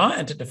grandma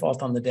and to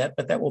default on the debt,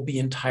 but that will be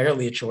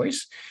entirely a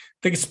choice.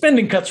 The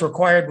spending cuts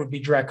required would be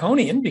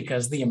draconian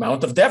because the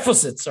amount of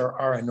deficits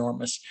are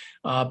enormous.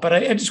 But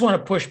I just want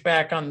to push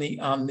back on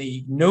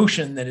the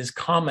notion that is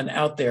common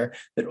out there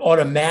that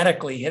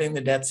automatically hitting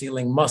the debt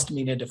ceiling must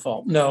mean a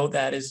default. No,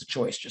 that is a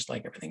choice, just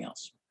like everything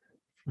else.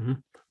 Mm-hmm.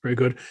 Very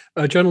good.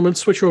 Gentlemen,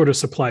 switch over to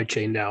supply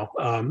chain now.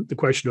 The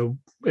question of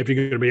if you're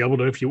going to be able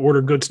to, if you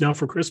order goods now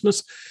for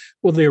Christmas,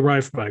 will they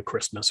arrive by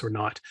Christmas or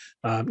not?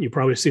 You've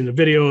probably seen the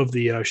video of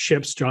the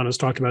ships. John has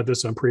talked about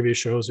this on previous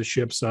shows. The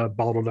ships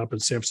bottled up in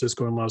San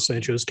Francisco and Los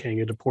Angeles, can't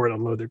get to port,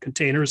 unload their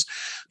containers.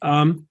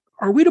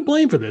 Are we to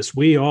blame for this?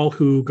 We all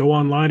who go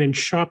online and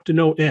shop to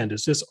no end.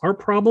 Is this our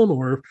problem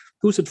or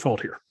who's at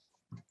fault here?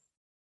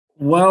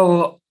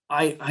 Well,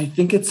 I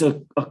think it's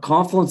a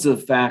confluence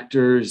of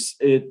factors.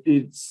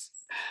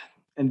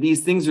 And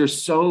these things are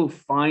so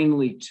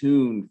finely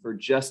tuned for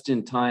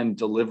just-in-time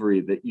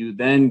delivery that you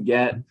then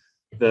get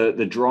the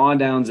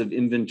drawdowns of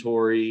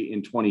inventory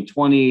in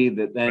 2020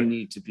 that then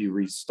need to be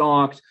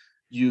restocked.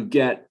 You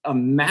get a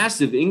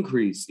massive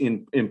increase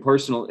in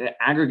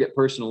aggregate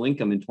personal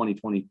income in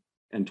 2020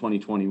 and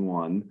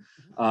 2021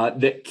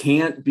 that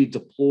can't be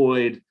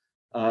deployed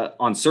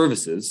on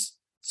services.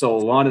 So a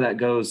lot of that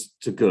goes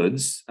to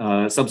goods,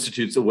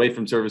 substitutes away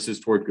from services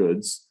toward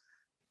goods.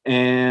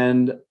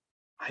 And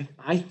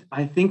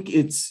I think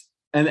it's,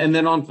 and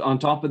then on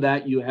top of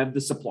that, you have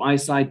the supply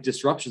side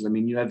disruptions. I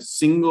mean, you have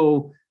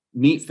single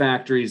meat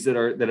factories that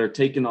are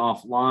taken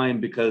offline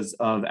because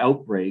of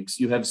outbreaks.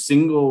 You have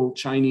single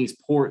Chinese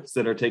ports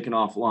that are taken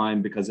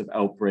offline because of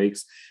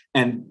outbreaks.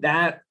 And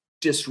that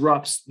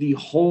disrupts the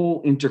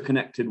whole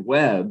interconnected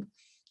web.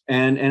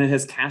 And it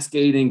has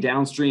cascading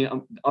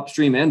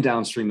upstream and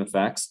downstream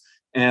effects.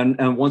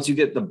 And once you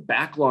get the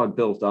backlog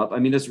built up, I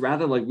mean, it's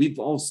rather like we've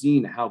all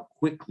seen how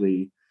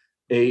quickly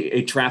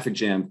a traffic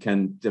jam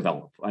can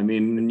develop. I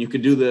mean, you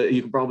could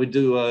probably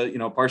do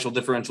a partial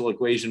differential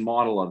equation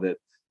model of it,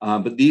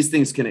 but these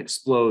things can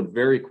explode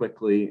very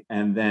quickly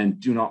and then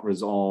do not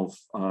resolve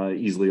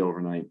easily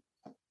overnight.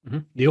 Mm-hmm.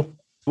 Neil?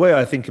 The way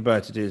I think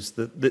about it is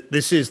that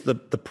this is the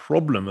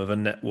problem of a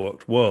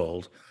networked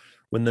world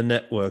when the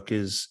network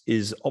is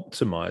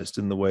optimized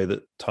in the way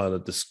that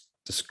Tyler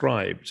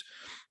described.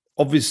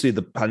 Obviously,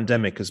 the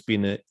pandemic has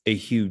been a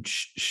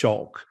huge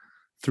shock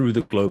through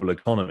the global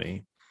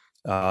economy.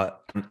 And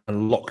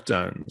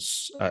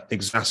lockdowns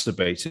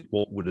exacerbated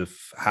what would have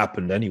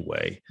happened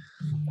anyway.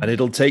 And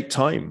it'll take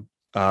time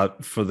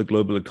for the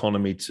global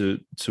economy to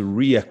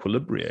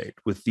re-equilibrate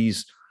with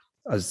these,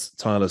 as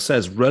Tyler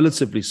says,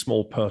 relatively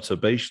small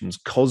perturbations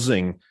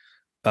causing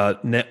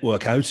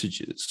network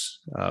outages,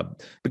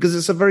 because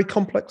it's a very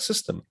complex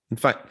system. In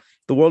fact,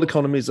 the world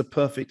economy is a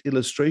perfect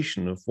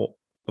illustration of what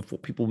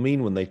people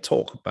mean when they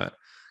talk about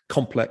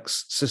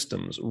complex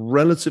systems,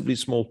 relatively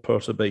small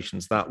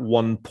perturbations. That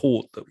one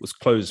port that was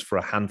closed for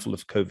a handful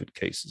of COVID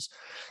cases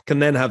can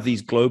then have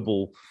these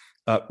global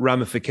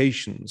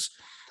ramifications.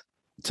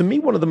 To me,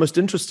 one of the most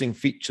interesting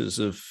features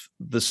of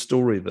the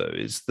story, though,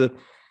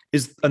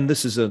 and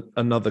this is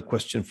another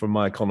question from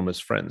my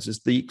economist friends, is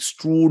the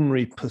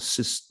extraordinary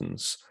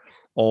persistence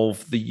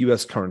of the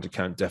US current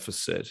account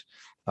deficit.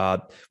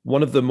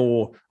 One of the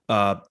more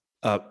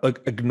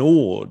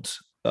ignored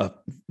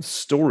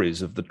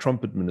stories of the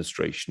Trump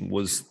administration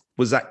was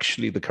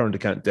actually the current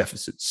account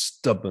deficit's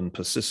stubborn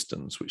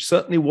persistence, which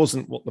certainly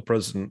wasn't what the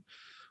president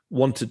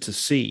wanted to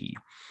see.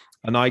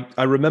 And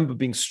I remember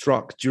being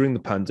struck during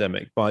the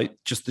pandemic by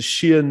just the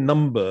sheer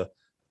number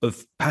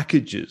of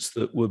packages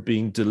that were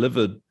being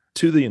delivered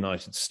to the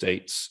United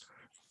States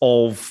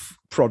of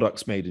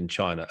products made in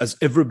China, as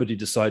everybody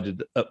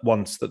decided at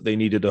once that they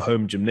needed a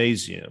home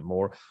gymnasium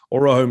or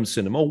a home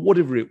cinema or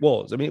whatever it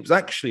was. I mean, it was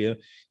actually a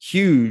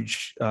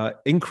huge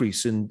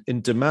increase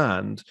in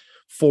demand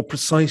for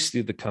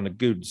precisely the kind of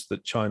goods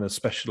that China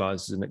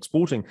specializes in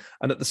exporting.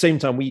 And at the same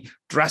time, we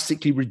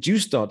drastically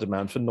reduced our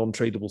demand for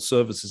non-tradable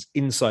services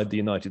inside the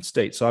United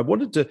States. So I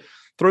wanted to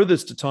throw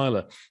this to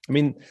Tyler. I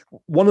mean,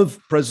 one of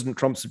President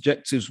Trump's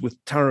objectives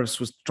with tariffs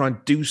was to try and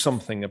do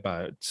something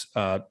about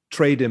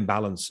trade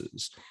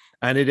imbalances,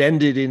 and it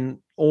ended in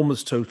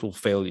almost total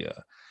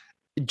failure.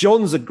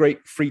 John's a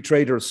great free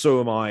trader, so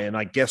am I, and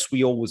I guess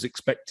we always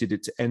expected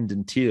it to end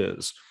in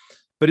tears.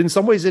 But in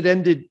some ways, it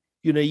ended,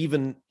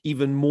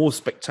 even more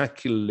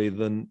spectacularly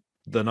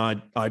than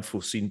I'd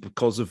foreseen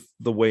because of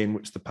the way in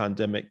which the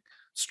pandemic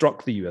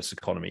struck the US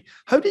economy.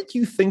 How did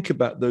you think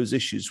about those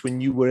issues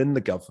when you were in the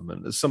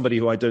government, as somebody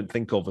who I don't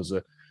think of as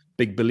a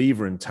big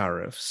believer in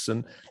tariffs?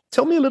 And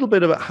tell me a little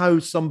bit about how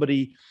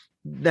somebody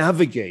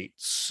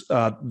navigates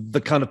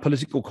the kind of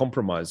political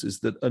compromises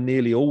that are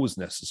nearly always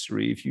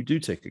necessary if you do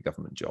take a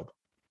government job.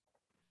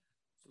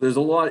 There's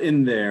a lot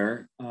in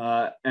there.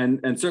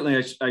 And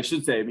certainly I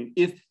should say, I mean,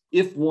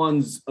 if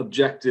one's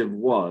objective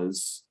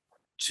was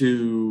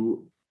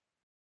to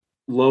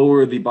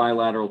lower the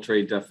bilateral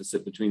trade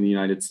deficit between the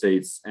United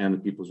States and the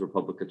People's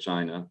Republic of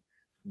China,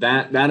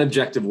 that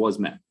objective was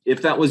met.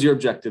 If that was your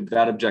objective,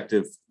 that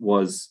objective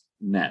was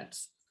met.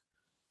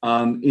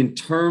 In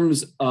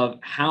terms of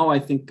how I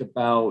think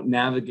about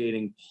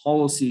navigating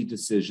policy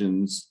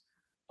decisions,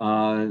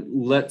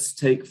 let's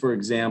take, for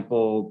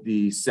example,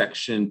 the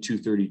Section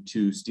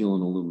 232 steel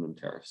and aluminum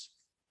tariffs.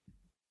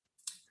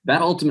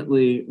 That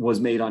ultimately was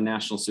made on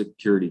national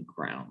security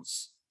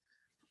grounds.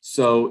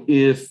 So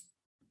if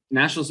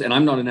and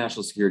I'm not a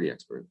national security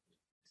expert.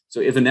 So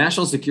if a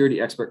national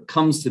security expert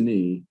comes to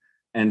me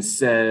and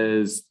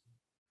says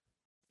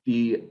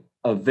the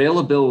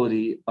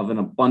availability of an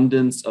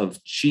abundance of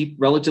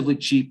relatively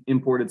cheap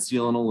imported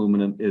steel and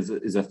aluminum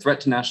is a threat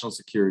to national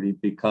security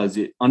because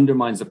it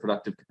undermines the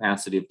productive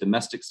capacity of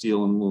domestic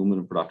steel and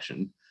aluminum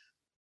production,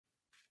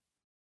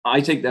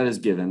 I take that as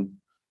given.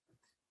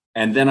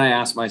 And then I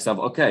ask myself,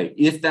 okay,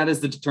 if that is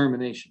the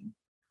determination,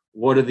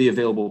 what are the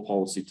available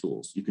policy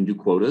tools? You can do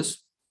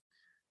quotas,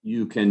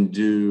 you can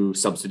do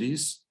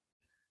subsidies,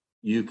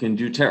 you can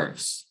do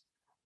tariffs.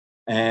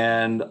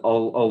 And a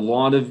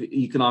lot of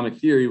economic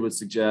theory would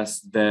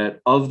suggest that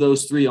of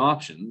those three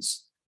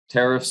options,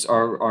 tariffs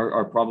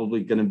are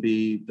probably going to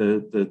be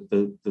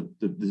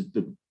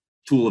the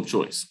tool of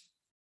choice.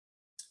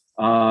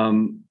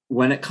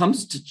 When it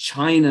comes to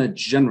China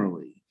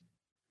generally,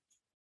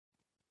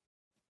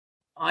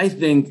 I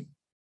think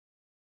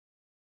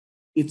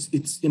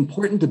it's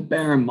important to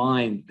bear in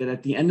mind that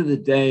at the end of the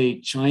day,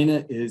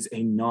 China is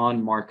a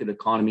non-market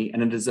economy,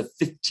 and it is a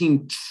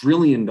 $15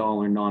 trillion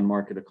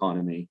non-market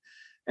economy.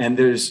 And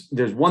there's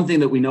one thing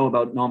that we know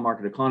about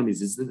non-market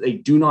economies is that they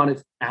do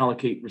not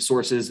allocate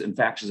resources and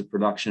factors of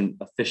production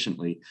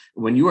efficiently.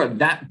 When you are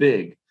that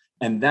big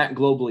and that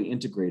globally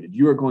integrated,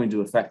 you are going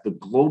to affect the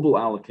global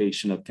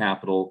allocation of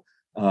capital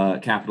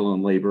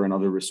and labor and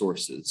other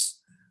resources.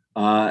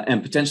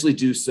 And potentially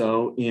do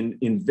so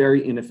in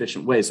very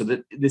inefficient ways. So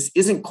that this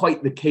isn't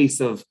quite the case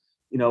of,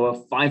 a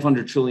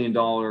 $500 trillion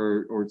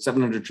or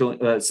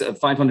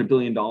 $500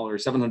 billion or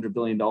 $700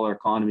 billion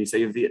economy,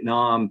 say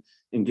Vietnam,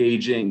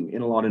 engaging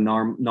in a lot of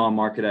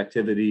non-market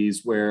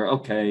activities where,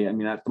 okay, I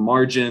mean, at the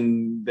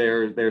margin,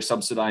 they're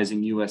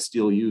subsidizing U.S.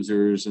 steel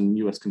users and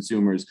U.S.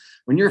 consumers.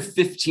 When you're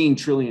 $15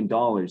 trillion,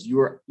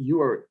 you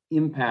are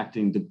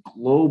impacting the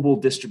global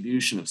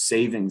distribution of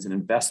savings and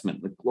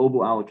investment, the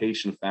global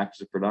allocation of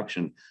factors of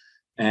production.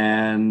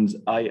 And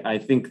I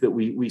think that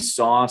we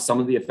saw some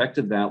of the effect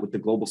of that with the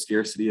global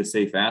scarcity of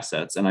safe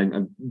assets. And I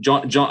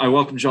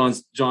welcome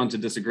John to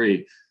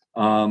disagree,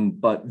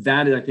 but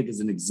that I think is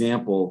an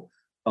example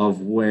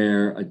of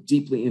where a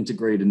deeply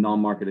integrated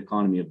non-market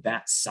economy of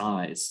that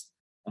size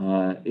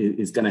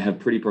is going to have a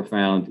pretty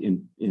profound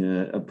impact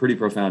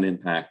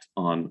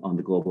on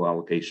the global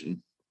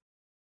allocation.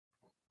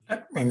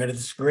 I'm going to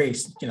disagree.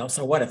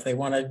 So what if they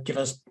want to give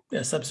us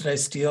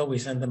subsidized steel? We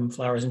send them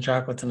flowers and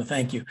chocolates and a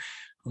thank you.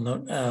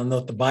 I'll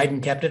note the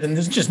Biden kept it, and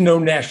there's just no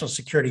national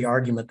security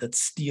argument that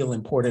steel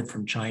imported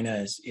from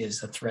China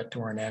is a threat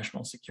to our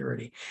national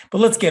security.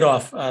 But let's get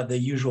off the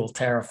usual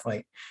tariff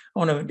fight. I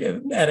want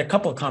to add a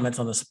couple of comments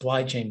on the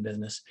supply chain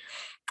business.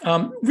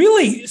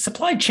 Really,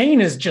 supply chain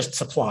is just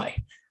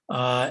supply.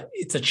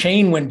 It's a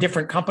chain when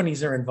different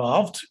companies are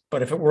involved,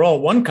 but if it were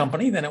all one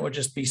company, then it would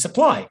just be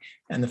supply.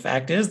 And the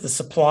fact is the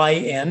supply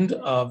end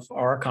of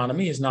our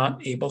economy is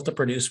not able to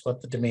produce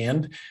what the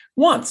demand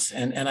wants.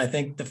 And I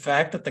think the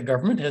fact that the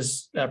government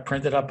has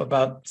printed up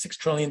about $6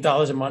 trillion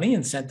of money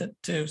and sent it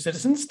to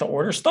citizens to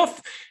order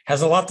stuff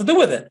has a lot to do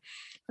with it.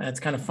 It's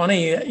kind of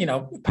funny,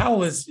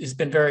 Powell has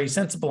been very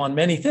sensible on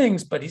many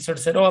things, but he sort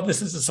of said, oh,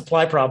 this is a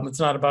supply problem. It's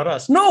not about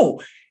us.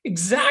 No,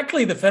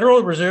 exactly. The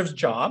Federal Reserve's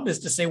job is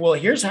to say, well,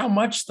 here's how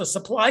much the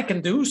supply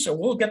can do. So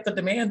we'll get the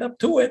demand up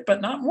to it,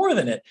 but not more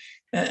than it.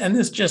 And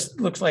this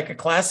just looks like a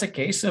classic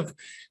case of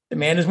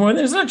Demand is more.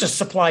 There's not just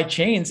supply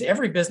chains.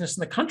 Every business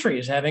in the country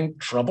is having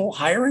trouble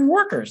hiring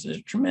workers. There's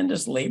a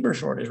tremendous labor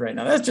shortage right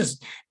now. That's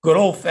just good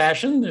old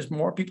fashioned. There's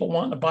more people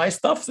wanting to buy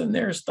stuff than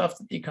there's stuff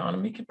that the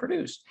economy can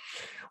produce,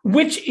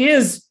 which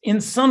is,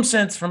 in some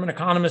sense, from an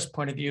economist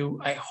point of view,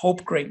 I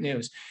hope, great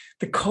news.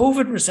 The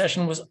COVID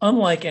recession was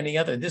unlike any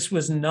other. This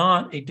was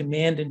not a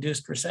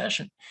demand-induced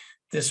recession.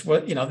 This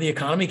was, the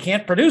economy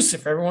can't produce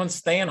if everyone's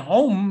staying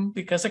home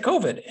because of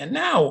COVID. And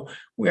now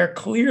we are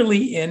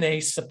clearly in a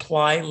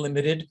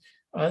supply-limited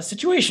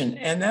situation.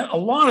 And that a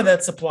lot of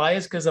that supply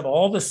is because of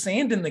all the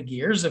sand in the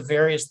gears of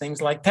various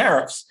things like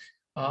tariffs.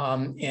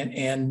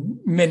 And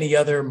many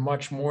other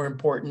much more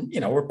important,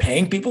 we're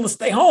paying people to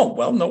stay home.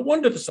 Well, no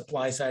wonder the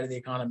supply side of the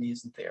economy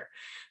isn't there.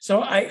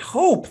 So I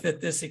hope that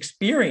this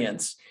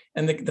experience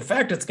and the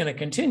fact it's going to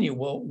continue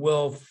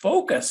will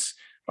focus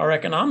our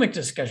economic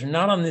discussion,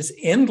 not on this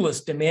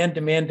endless demand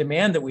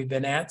that we've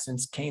been at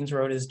since Keynes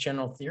wrote his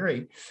general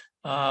theory,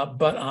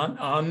 but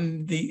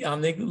on the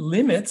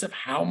limits of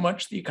how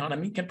much the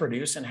economy can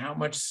produce and how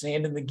much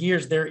sand in the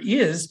gears there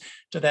is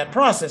to that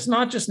process,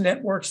 not just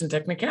networks and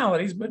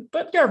technicalities,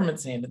 but government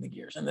sand in the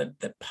gears, and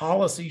that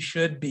policy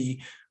should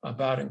be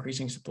about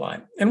increasing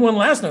supply. And one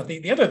last note,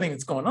 the other thing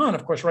that's going on,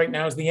 of course, right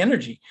now is the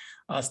energy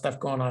stuff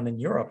going on in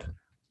Europe.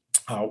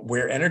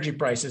 Where energy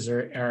prices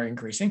are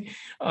increasing.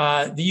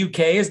 The UK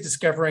is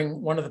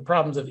discovering one of the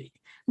problems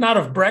not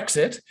of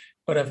Brexit,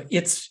 but of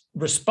its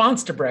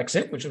response to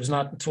Brexit, which was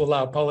not to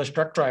allow Polish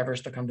truck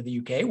drivers to come to the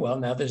UK. Well,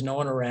 now there's no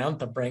one around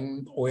to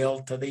bring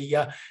oil to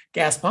the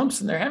gas pumps,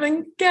 and they're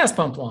having gas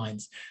pump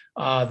lines.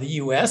 The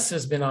US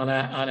has been on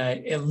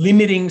a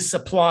limiting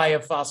supply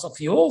of fossil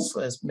fuels,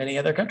 as many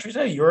other countries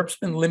have. Europe's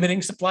been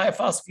limiting supply of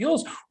fossil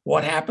fuels.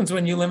 What happens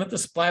when you limit the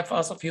supply of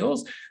fossil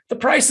fuels? The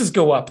prices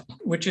go up,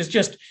 which is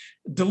just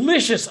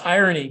delicious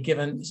irony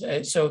given.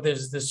 So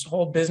there's this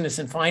whole business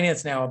in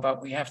finance now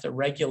about we have to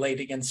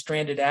regulate against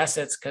stranded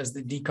assets because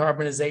the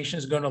decarbonization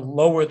is going to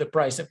lower the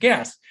price of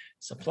gas,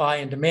 supply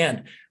and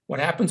demand.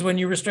 What happens when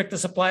you restrict the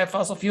supply of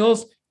fossil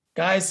fuels?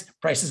 Guys,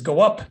 prices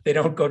go up, they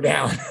don't go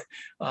down.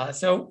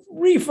 So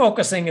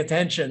refocusing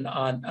attention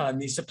on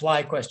these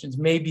supply questions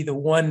may be the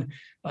one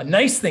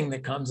nice thing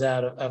that comes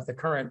out of the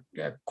current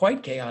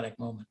quite chaotic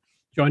moment.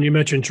 John, you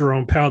mentioned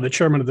Jerome Powell, the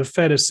chairman of the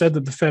Fed, has said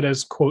that the Fed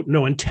has, quote,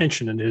 no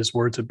intention, in his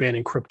words, of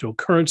banning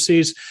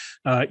cryptocurrencies.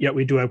 Yet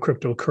we do have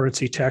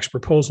cryptocurrency tax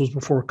proposals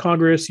before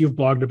Congress. You've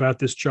blogged about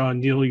this, John.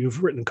 Neil,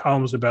 you've written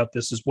columns about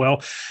this as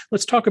well.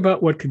 Let's talk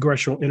about what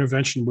congressional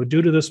intervention would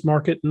do to this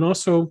market, and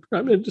also,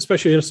 I'm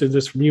especially interested in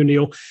this from you,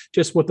 Neil,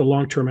 just what the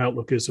long-term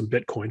outlook is of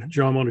Bitcoin.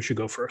 John, why don't you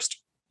go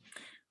first?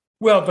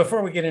 Well,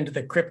 before we get into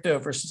the crypto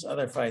versus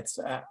other fights,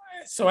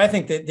 so I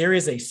think that there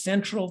is a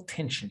central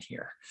tension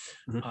here.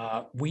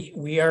 We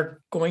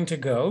need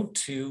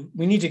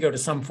to go to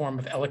some form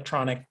of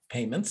electronic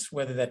payments,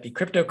 whether that be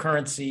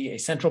cryptocurrency, a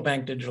central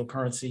bank digital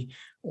currency,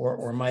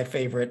 or my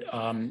favorite,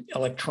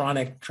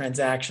 electronic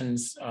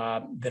transactions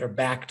that are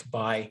backed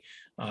by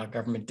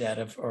government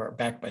debt or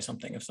backed by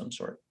something of some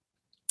sort.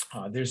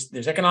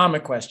 There's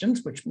economic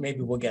questions, which maybe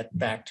we'll get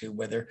back to,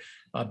 whether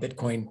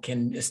Bitcoin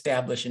can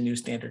establish a new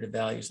standard of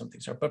value, something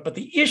sort. But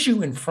the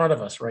issue in front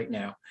of us right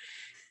now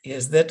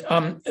is that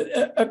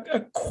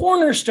a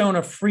cornerstone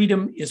of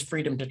freedom is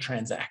freedom to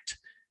transact.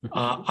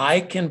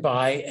 I can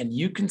buy and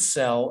you can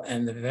sell,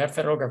 and the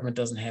federal government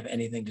doesn't have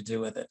anything to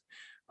do with it.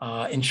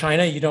 In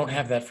China, you don't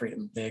have that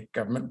freedom. The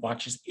government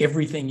watches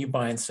everything you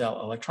buy and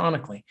sell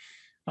electronically.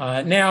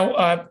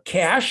 Now,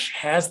 cash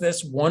has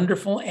this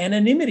wonderful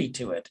anonymity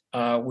to it,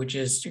 which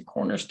is the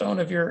cornerstone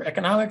of your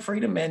economic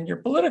freedom and your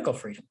political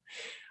freedom.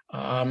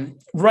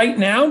 Right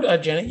now,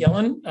 Janet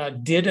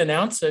Yellen did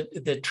announce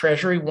that the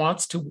Treasury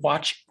wants to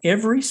watch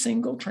every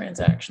single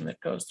transaction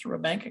that goes through a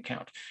bank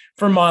account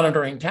for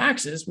monitoring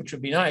taxes, which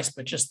would be nice,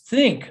 but just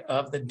think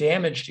of the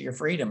damage to your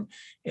freedom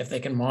if they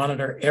can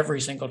monitor every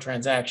single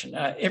transaction.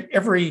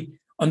 Every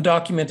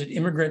undocumented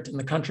immigrant in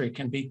the country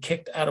can be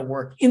kicked out of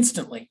work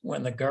instantly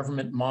when the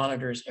government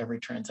monitors every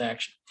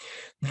transaction.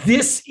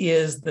 This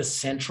is the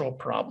central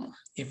problem.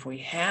 If we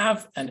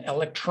have an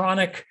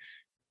electronic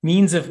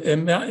means of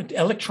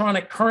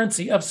electronic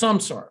currency of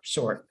some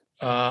sort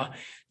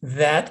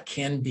that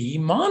can be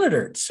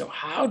monitored. So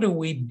how do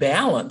we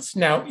balance?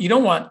 Now, you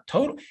don't want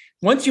total,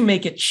 once you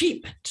make it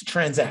cheap to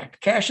transact,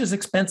 cash is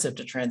expensive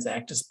to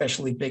transact,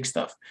 especially big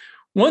stuff.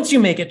 Once you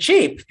make it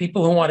cheap,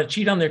 people who want to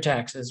cheat on their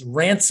taxes,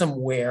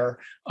 ransomware,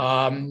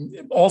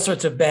 all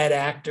sorts of bad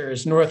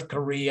actors, North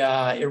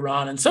Korea,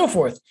 Iran, and so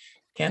forth,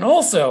 can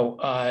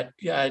also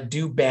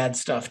do bad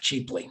stuff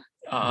cheaply.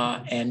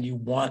 And you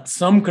want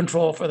some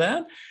control for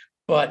that.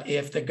 But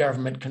if the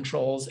government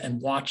controls and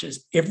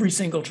watches every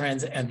single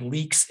and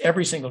leaks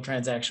every single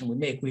transaction we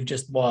make, we've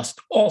just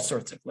lost all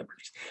sorts of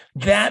liberties.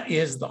 That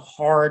is the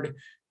hard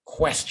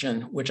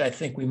question, which I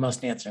think we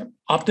must answer.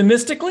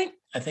 Optimistically,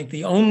 I think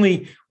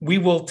we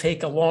will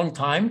take a long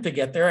time to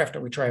get there after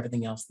we try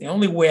everything else. The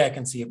only way I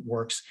can see it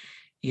works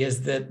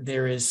is that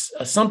there is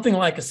something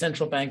like a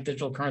central bank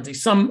digital currency,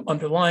 some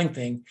underlying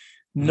thing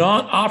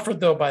not offered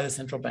though by the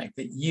central bank,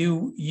 that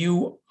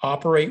you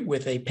operate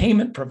with a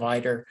payment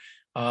provider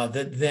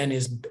that then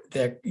is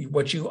that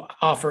what you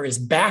offer is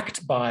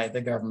backed by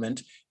the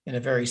government in a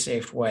very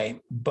safe way,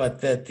 but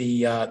that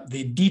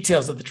the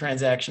details of the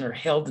transaction are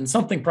held in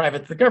something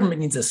private. The government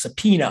needs a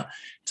subpoena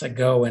to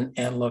go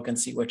and look and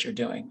see what you're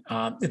doing.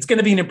 It's going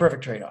to be an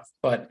imperfect trade-off,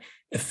 but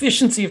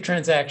efficiency of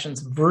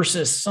transactions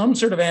versus some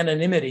sort of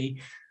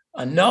anonymity,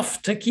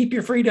 enough to keep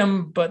your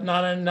freedom, but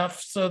not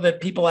enough so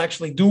that people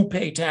actually do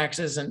pay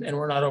taxes and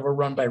we're not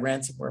overrun by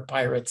ransomware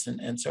pirates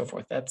and so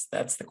forth.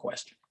 That's the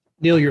question.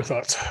 Neil, your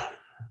thoughts?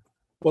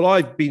 Well,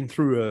 I've been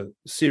through a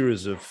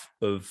series of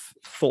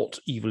thought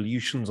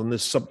evolutions on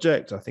this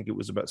subject. I think it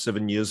was about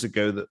 7 years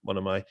ago that one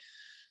of my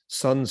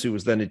sons, who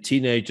was then a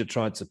teenager,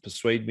 tried to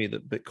persuade me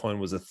that Bitcoin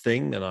was a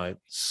thing, and I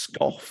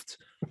scoffed.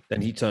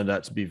 Then he turned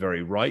out to be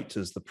very right,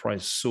 as the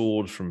price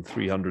soared from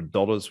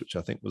 $300, which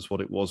I think was what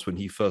it was when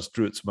he first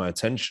drew it to my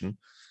attention.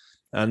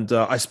 And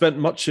I spent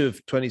much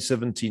of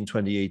 2017,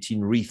 2018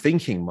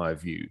 rethinking my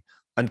view,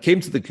 and came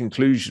to the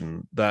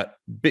conclusion that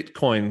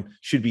Bitcoin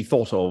should be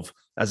thought of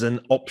as an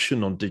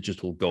option on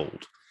digital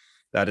gold.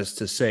 That is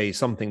to say,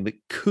 something that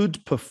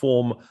could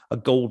perform a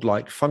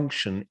gold-like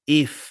function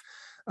if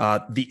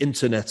the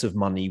Internet of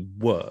Money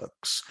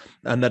works,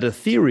 and that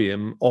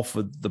Ethereum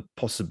offered the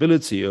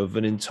possibility of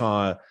an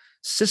entire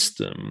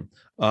system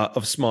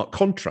of smart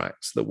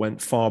contracts that went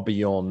far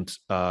beyond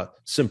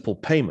simple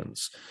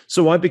payments.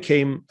 So I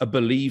became a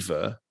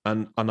believer,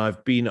 and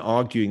I've been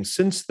arguing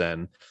since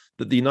then,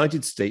 that the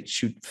United States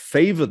should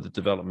favor the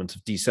development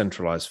of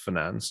decentralized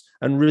finance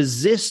and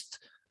resist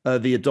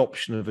the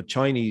adoption of a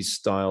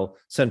Chinese-style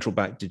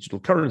central-bank digital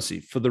currency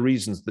for the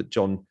reasons that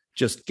John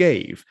just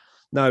gave.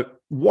 Now,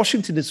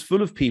 Washington is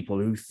full of people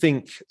who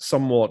think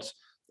somewhat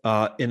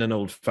in an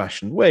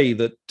old-fashioned way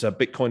that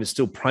Bitcoin is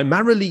still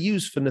primarily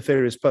used for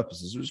nefarious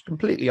purposes, which is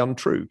completely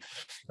untrue.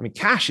 I mean,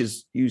 cash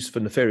is used for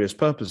nefarious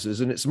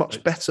purposes, and it's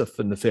much better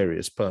for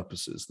nefarious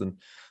purposes than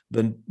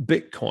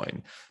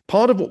Bitcoin.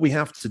 Part of what we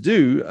have to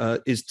do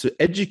is to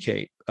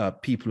educate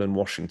people in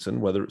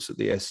Washington, whether it's at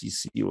the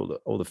SEC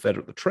or the Fed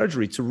or the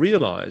Treasury, to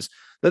realize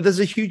that there's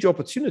a huge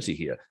opportunity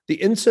here. The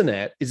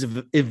internet is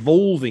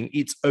evolving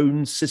its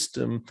own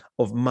system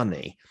of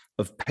money,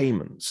 of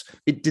payments.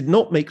 It did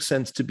not make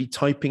sense to be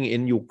typing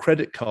in your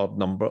credit card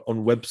number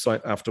on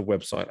website after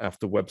website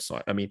after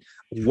website. I mean,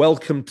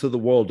 welcome to the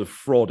world of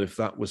fraud if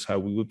that was how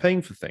we were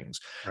paying for things.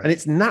 Right. And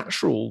it's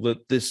natural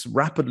that this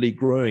rapidly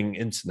growing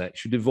internet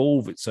should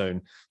evolve its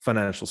own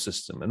financial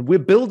system. And we're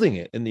building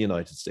it in the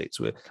United States.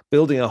 We're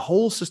building a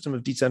whole system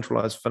of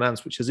decentralized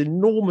finance, which has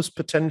enormous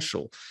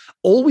potential.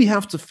 All we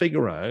have to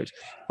figure out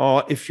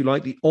are, if you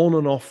like, the on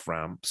and off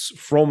ramps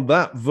from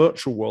that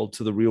virtual world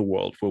to the real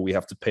world, where we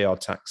have to pay our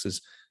taxes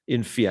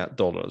in fiat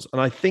dollars.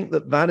 And I think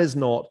that that is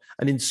not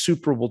an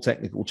insuperable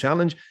technical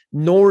challenge,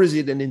 nor is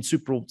it an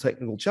insuperable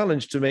technical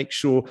challenge to make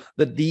sure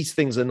that these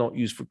things are not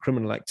used for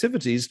criminal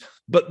activities,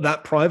 but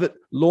that private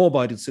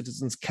law-abiding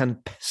citizens can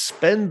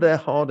spend their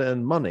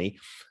hard-earned money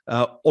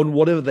on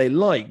whatever they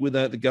like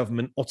without the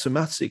government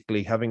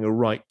automatically having a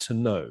right to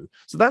know.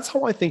 So that's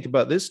how I think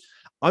about this.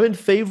 I'm in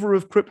favor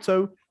of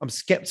crypto. I'm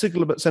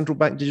skeptical about central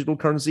bank digital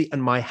currency,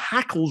 and my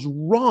hackles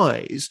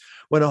rise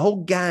when a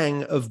whole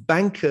gang of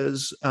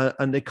bankers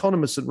and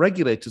economists and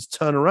regulators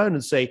turn around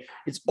and say,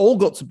 it's all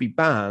got to be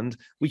banned.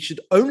 We should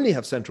only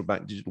have central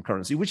bank digital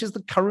currency, which is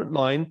the current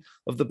line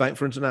of the Bank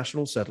for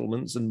International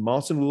Settlements and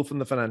Martin Wolf in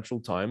the Financial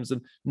Times, and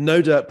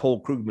no doubt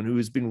Paul Krugman, who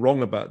has been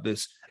wrong about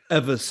this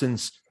ever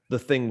since the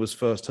thing was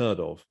first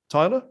heard of.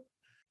 Tyler?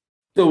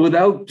 So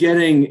without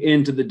getting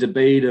into the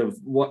debate of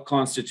what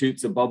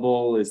constitutes a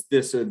bubble, is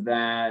this or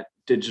that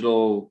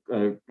digital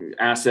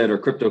asset or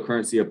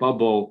cryptocurrency a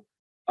bubble,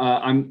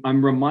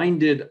 I'm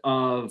reminded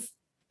of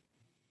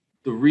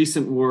the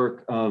recent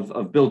work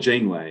of Bill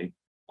Janeway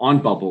on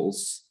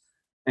bubbles.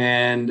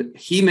 And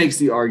he makes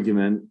the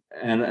argument,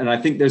 and I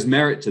think there's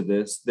merit to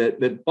this,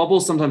 that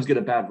bubbles sometimes get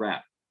a bad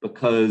rap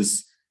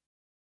because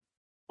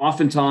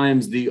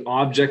oftentimes the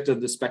object of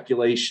the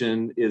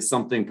speculation is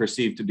something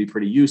perceived to be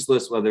pretty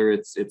useless, whether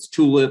it's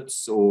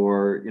tulips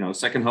or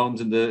second homes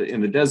in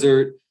the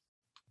desert.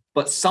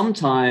 But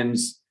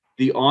sometimes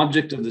the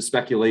object of the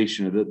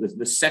speculation, or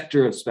the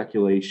sector of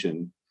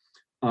speculation,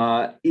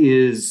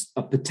 is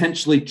a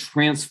potentially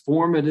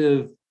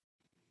transformative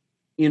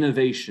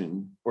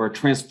innovation or a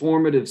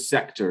transformative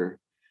sector,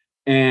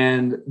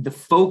 and the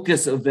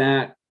focus of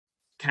that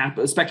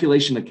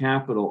speculation of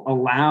capital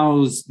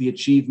allows the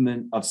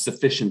achievement of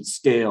sufficient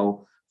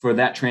scale for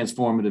that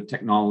transformative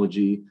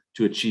technology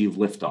to achieve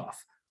liftoff.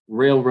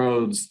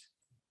 Railroads,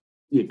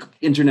 the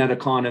internet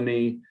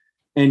economy.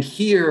 And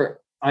here,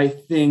 I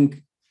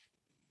think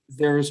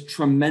there's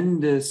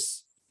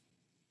tremendous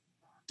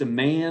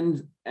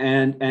demand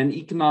and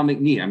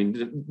economic need. I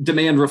mean,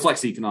 demand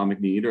reflects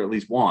economic need, or at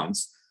least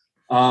wants,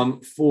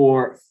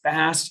 for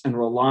fast and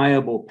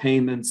reliable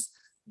payments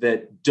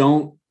that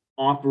don't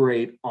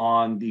operate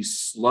on the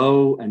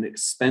slow and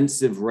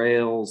expensive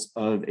rails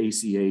of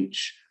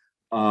ACH,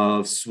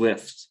 of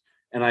SWIFT.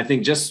 And I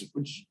think just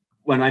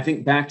when I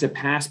think back to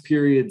past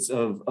periods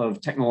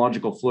of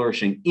technological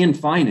flourishing in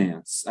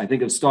finance, I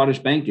think of Scottish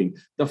banking.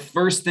 The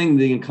first thing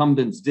the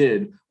incumbents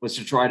did was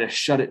to try to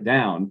shut it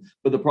down.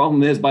 But the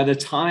problem is, by the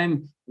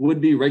time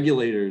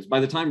regulators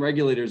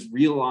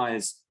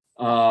realize,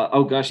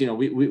 oh gosh,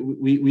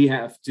 we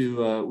have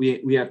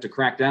to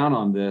crack down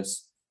on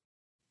this,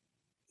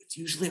 it's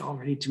usually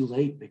already too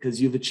late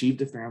because you've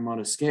achieved a fair amount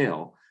of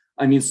scale.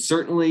 I mean,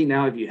 certainly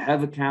now, if you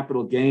have a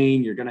capital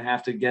gain, you're going to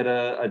have to get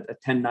a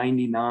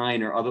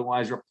 1099 or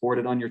otherwise report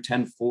it on your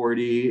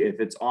 1040.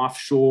 If it's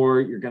offshore,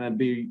 you're going to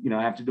be,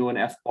 have to do an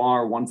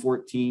FBAR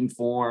 114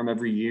 form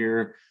every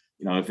year.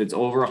 If it's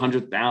over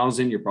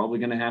 100,000, you're probably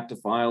going to have to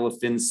file a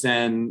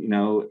FinCEN,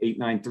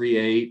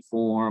 8938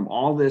 form,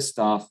 all this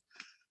stuff.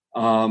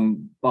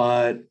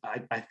 But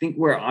I think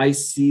where I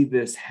see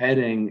this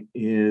heading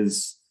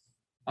is,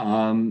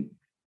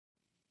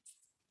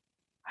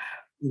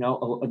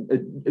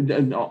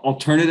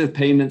 alternative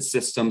payment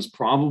systems,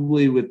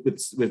 probably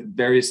with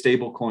various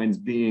stable coins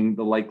being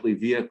the likely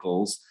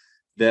vehicles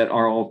that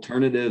are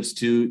alternatives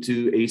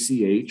to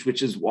ACH,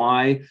 which is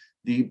why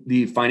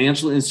the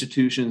financial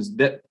institutions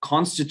that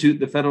constitute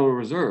the Federal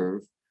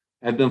Reserve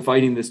have been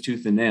fighting this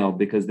tooth and nail,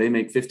 because they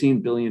make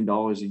 $15 billion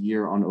a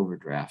year on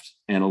overdraft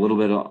and a little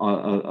bit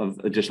of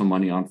additional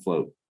money on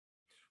float.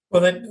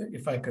 Well,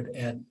 if I could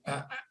add,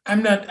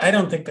 I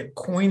don't think that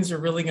coins are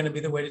really going to be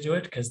the way to do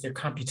it, because they're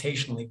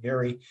computationally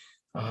very,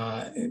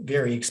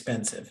 very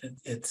expensive.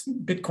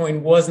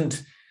 Bitcoin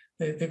wasn't,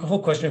 the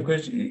whole question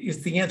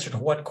is the answer to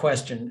what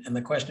question, and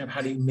the question of how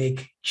do you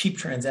make cheap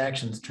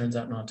transactions turns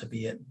out not to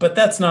be it. But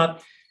that's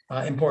not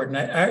important.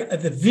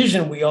 The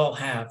vision we all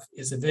have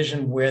is a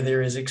vision where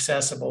there is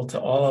accessible to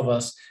all of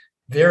us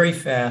very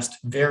fast,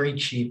 very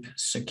cheap,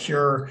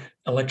 secure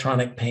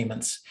electronic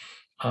payments.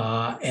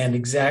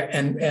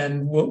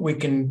 And what we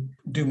can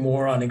do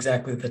more on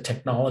exactly the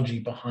technology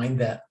behind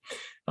that.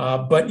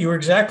 But you're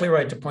exactly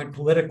right to point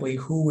politically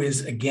who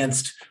is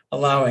against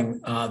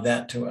allowing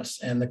that to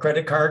us. And the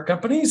credit card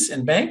companies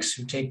and banks,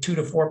 who take 2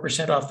 to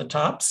 4% off the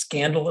top,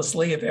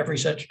 scandalously, of every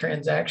such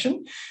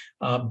transaction.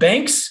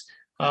 Banks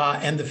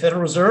and the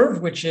Federal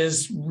Reserve, which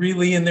is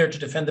really in there to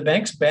defend the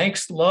banks.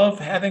 Banks love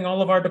having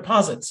all of our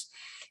deposits.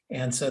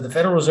 And so the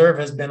Federal Reserve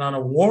has been on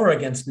a war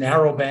against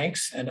narrow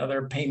banks and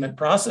other payment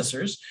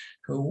processors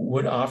who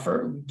would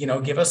offer,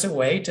 give us a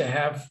way to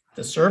have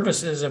the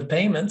services of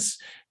payments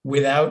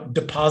without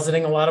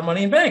depositing a lot of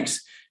money in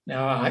banks.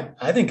 Now,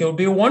 I think it would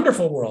be a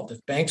wonderful world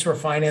if banks were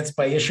financed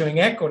by issuing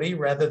equity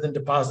rather than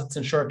deposits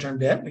and short-term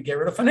debt. We get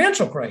rid of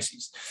financial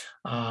crises.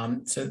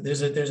 So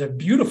there's a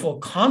beautiful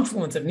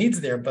confluence of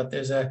needs there, but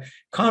there's a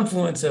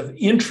confluence of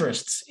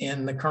interests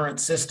in the current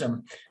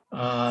system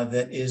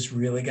that is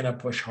really going to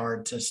push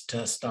hard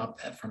to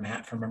stop that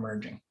from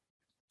emerging.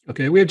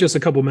 Okay, we have just a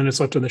couple minutes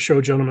left in the show,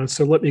 gentlemen.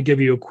 So let me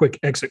give you a quick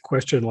exit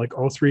question, like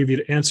all three of you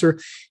to answer.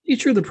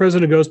 Each year, the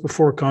president goes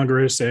before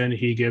Congress and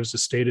he gives a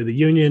State of the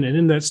Union. And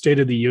in that State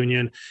of the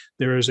Union,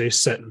 there is a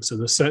sentence.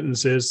 And the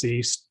sentence is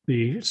the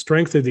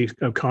strength of the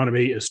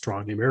economy is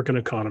strong. The American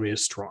economy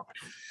is strong.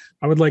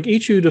 I would like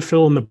each of you to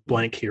fill in the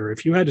blank here.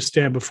 If you had to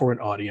stand before an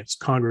audience,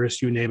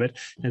 Congress, you name it,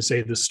 and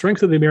say the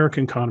strength of the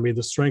American economy,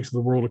 the strength of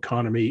the world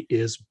economy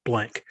is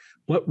blank,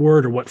 what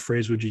word or what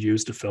phrase would you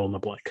use to fill in the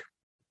blank?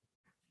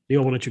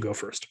 Neil, why don't you go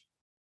first?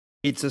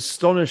 It's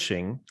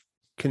astonishing,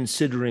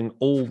 considering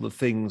all the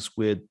things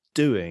we're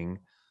doing,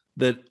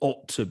 that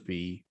ought to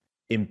be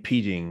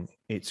impeding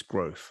its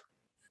growth.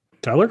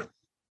 Tyler? I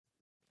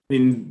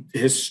mean,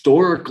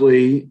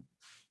 historically,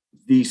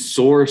 the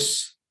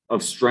source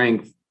of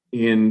strength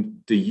in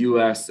the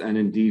US and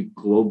indeed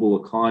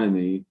global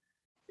economy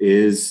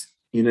is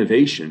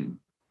innovation.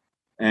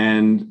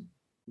 And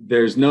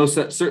there's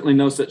certainly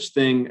no such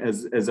thing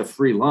as a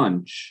free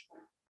lunch.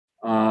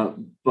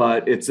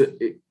 But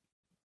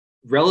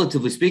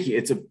relatively speaking,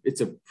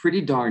 it's a pretty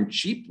darn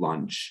cheap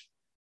lunch,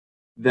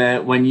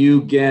 that when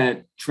you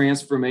get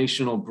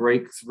transformational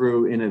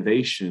breakthrough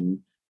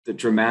innovation that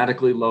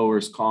dramatically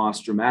lowers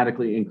costs,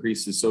 dramatically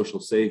increases social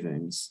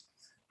savings.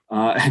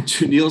 And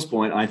to Neil's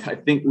point, I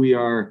think we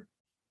are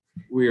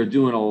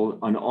doing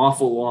an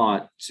awful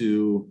lot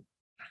to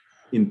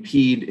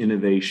impede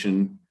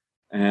innovation.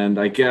 And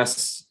I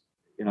guess,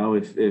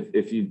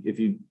 if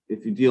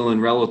you deal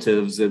in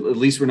relatives, at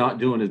least we're not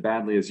doing as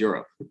badly as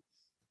Europe.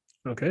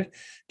 Okay.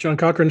 John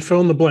Cochran,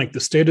 fill in the blank. The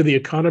state of the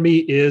economy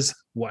is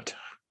what?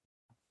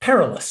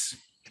 Perilous.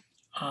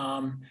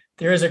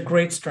 There is a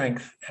great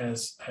strength,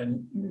 as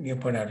you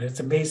point out. It's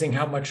amazing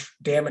how much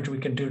damage we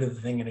can do to the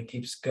thing, and it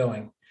keeps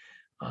going.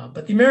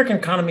 But the American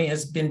economy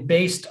has been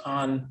based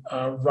on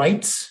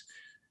rights,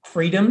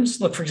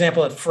 freedoms. Look, for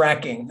example, at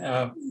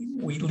fracking.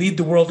 We lead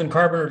the world in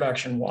carbon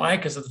reduction. Why?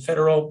 Because of the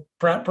federal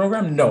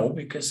program? No,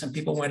 because some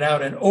people went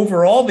out and,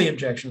 over all the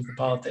objections, the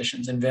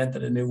politicians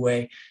invented a new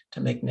way to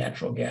make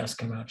natural gas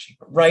come out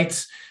cheaper.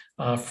 Rights,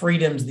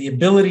 freedoms, the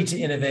ability to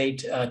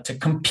innovate, to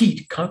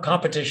compete,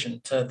 competition,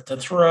 to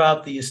throw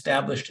out the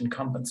established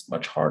incumbents,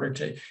 much harder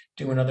to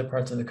do in other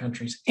parts of the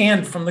countries.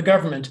 And from the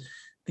government,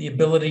 the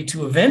ability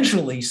to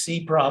eventually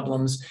see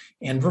problems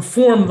and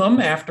reform them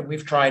after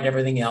we've tried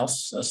everything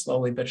else,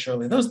 slowly but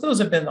surely. Those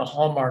have been the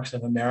hallmarks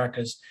of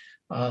America's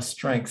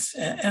strengths.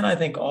 And I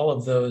think all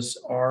of those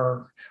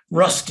are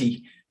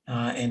rusty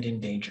and in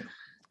danger.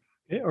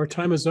 Okay, our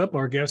time is up.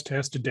 Our guest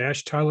has to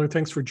dash. Tyler,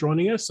 thanks for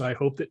joining us. I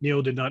hope that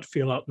Neil did not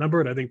feel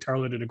outnumbered. I think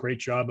Tyler did a great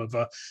job of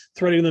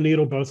threading the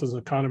needle, both as an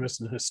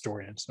economist and a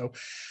historian. So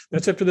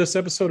that's it for this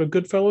episode of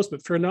Goodfellows,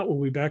 but fear not,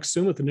 we'll be back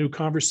soon with a new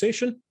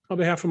conversation. On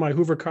behalf of my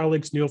Hoover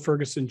colleagues, Neil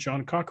Ferguson,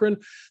 John Cochran,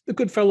 the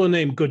good fellow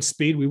named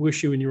Goodspeed, we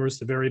wish you and yours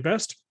the very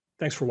best.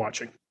 Thanks for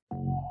watching.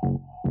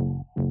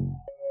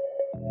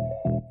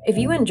 If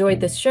you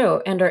enjoyed this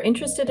show and are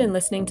interested in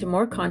listening to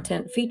more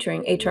content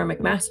featuring H.R.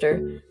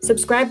 McMaster,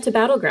 subscribe to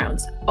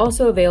Battlegrounds,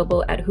 also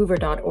available at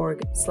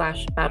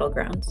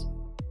hoover.org/battlegrounds.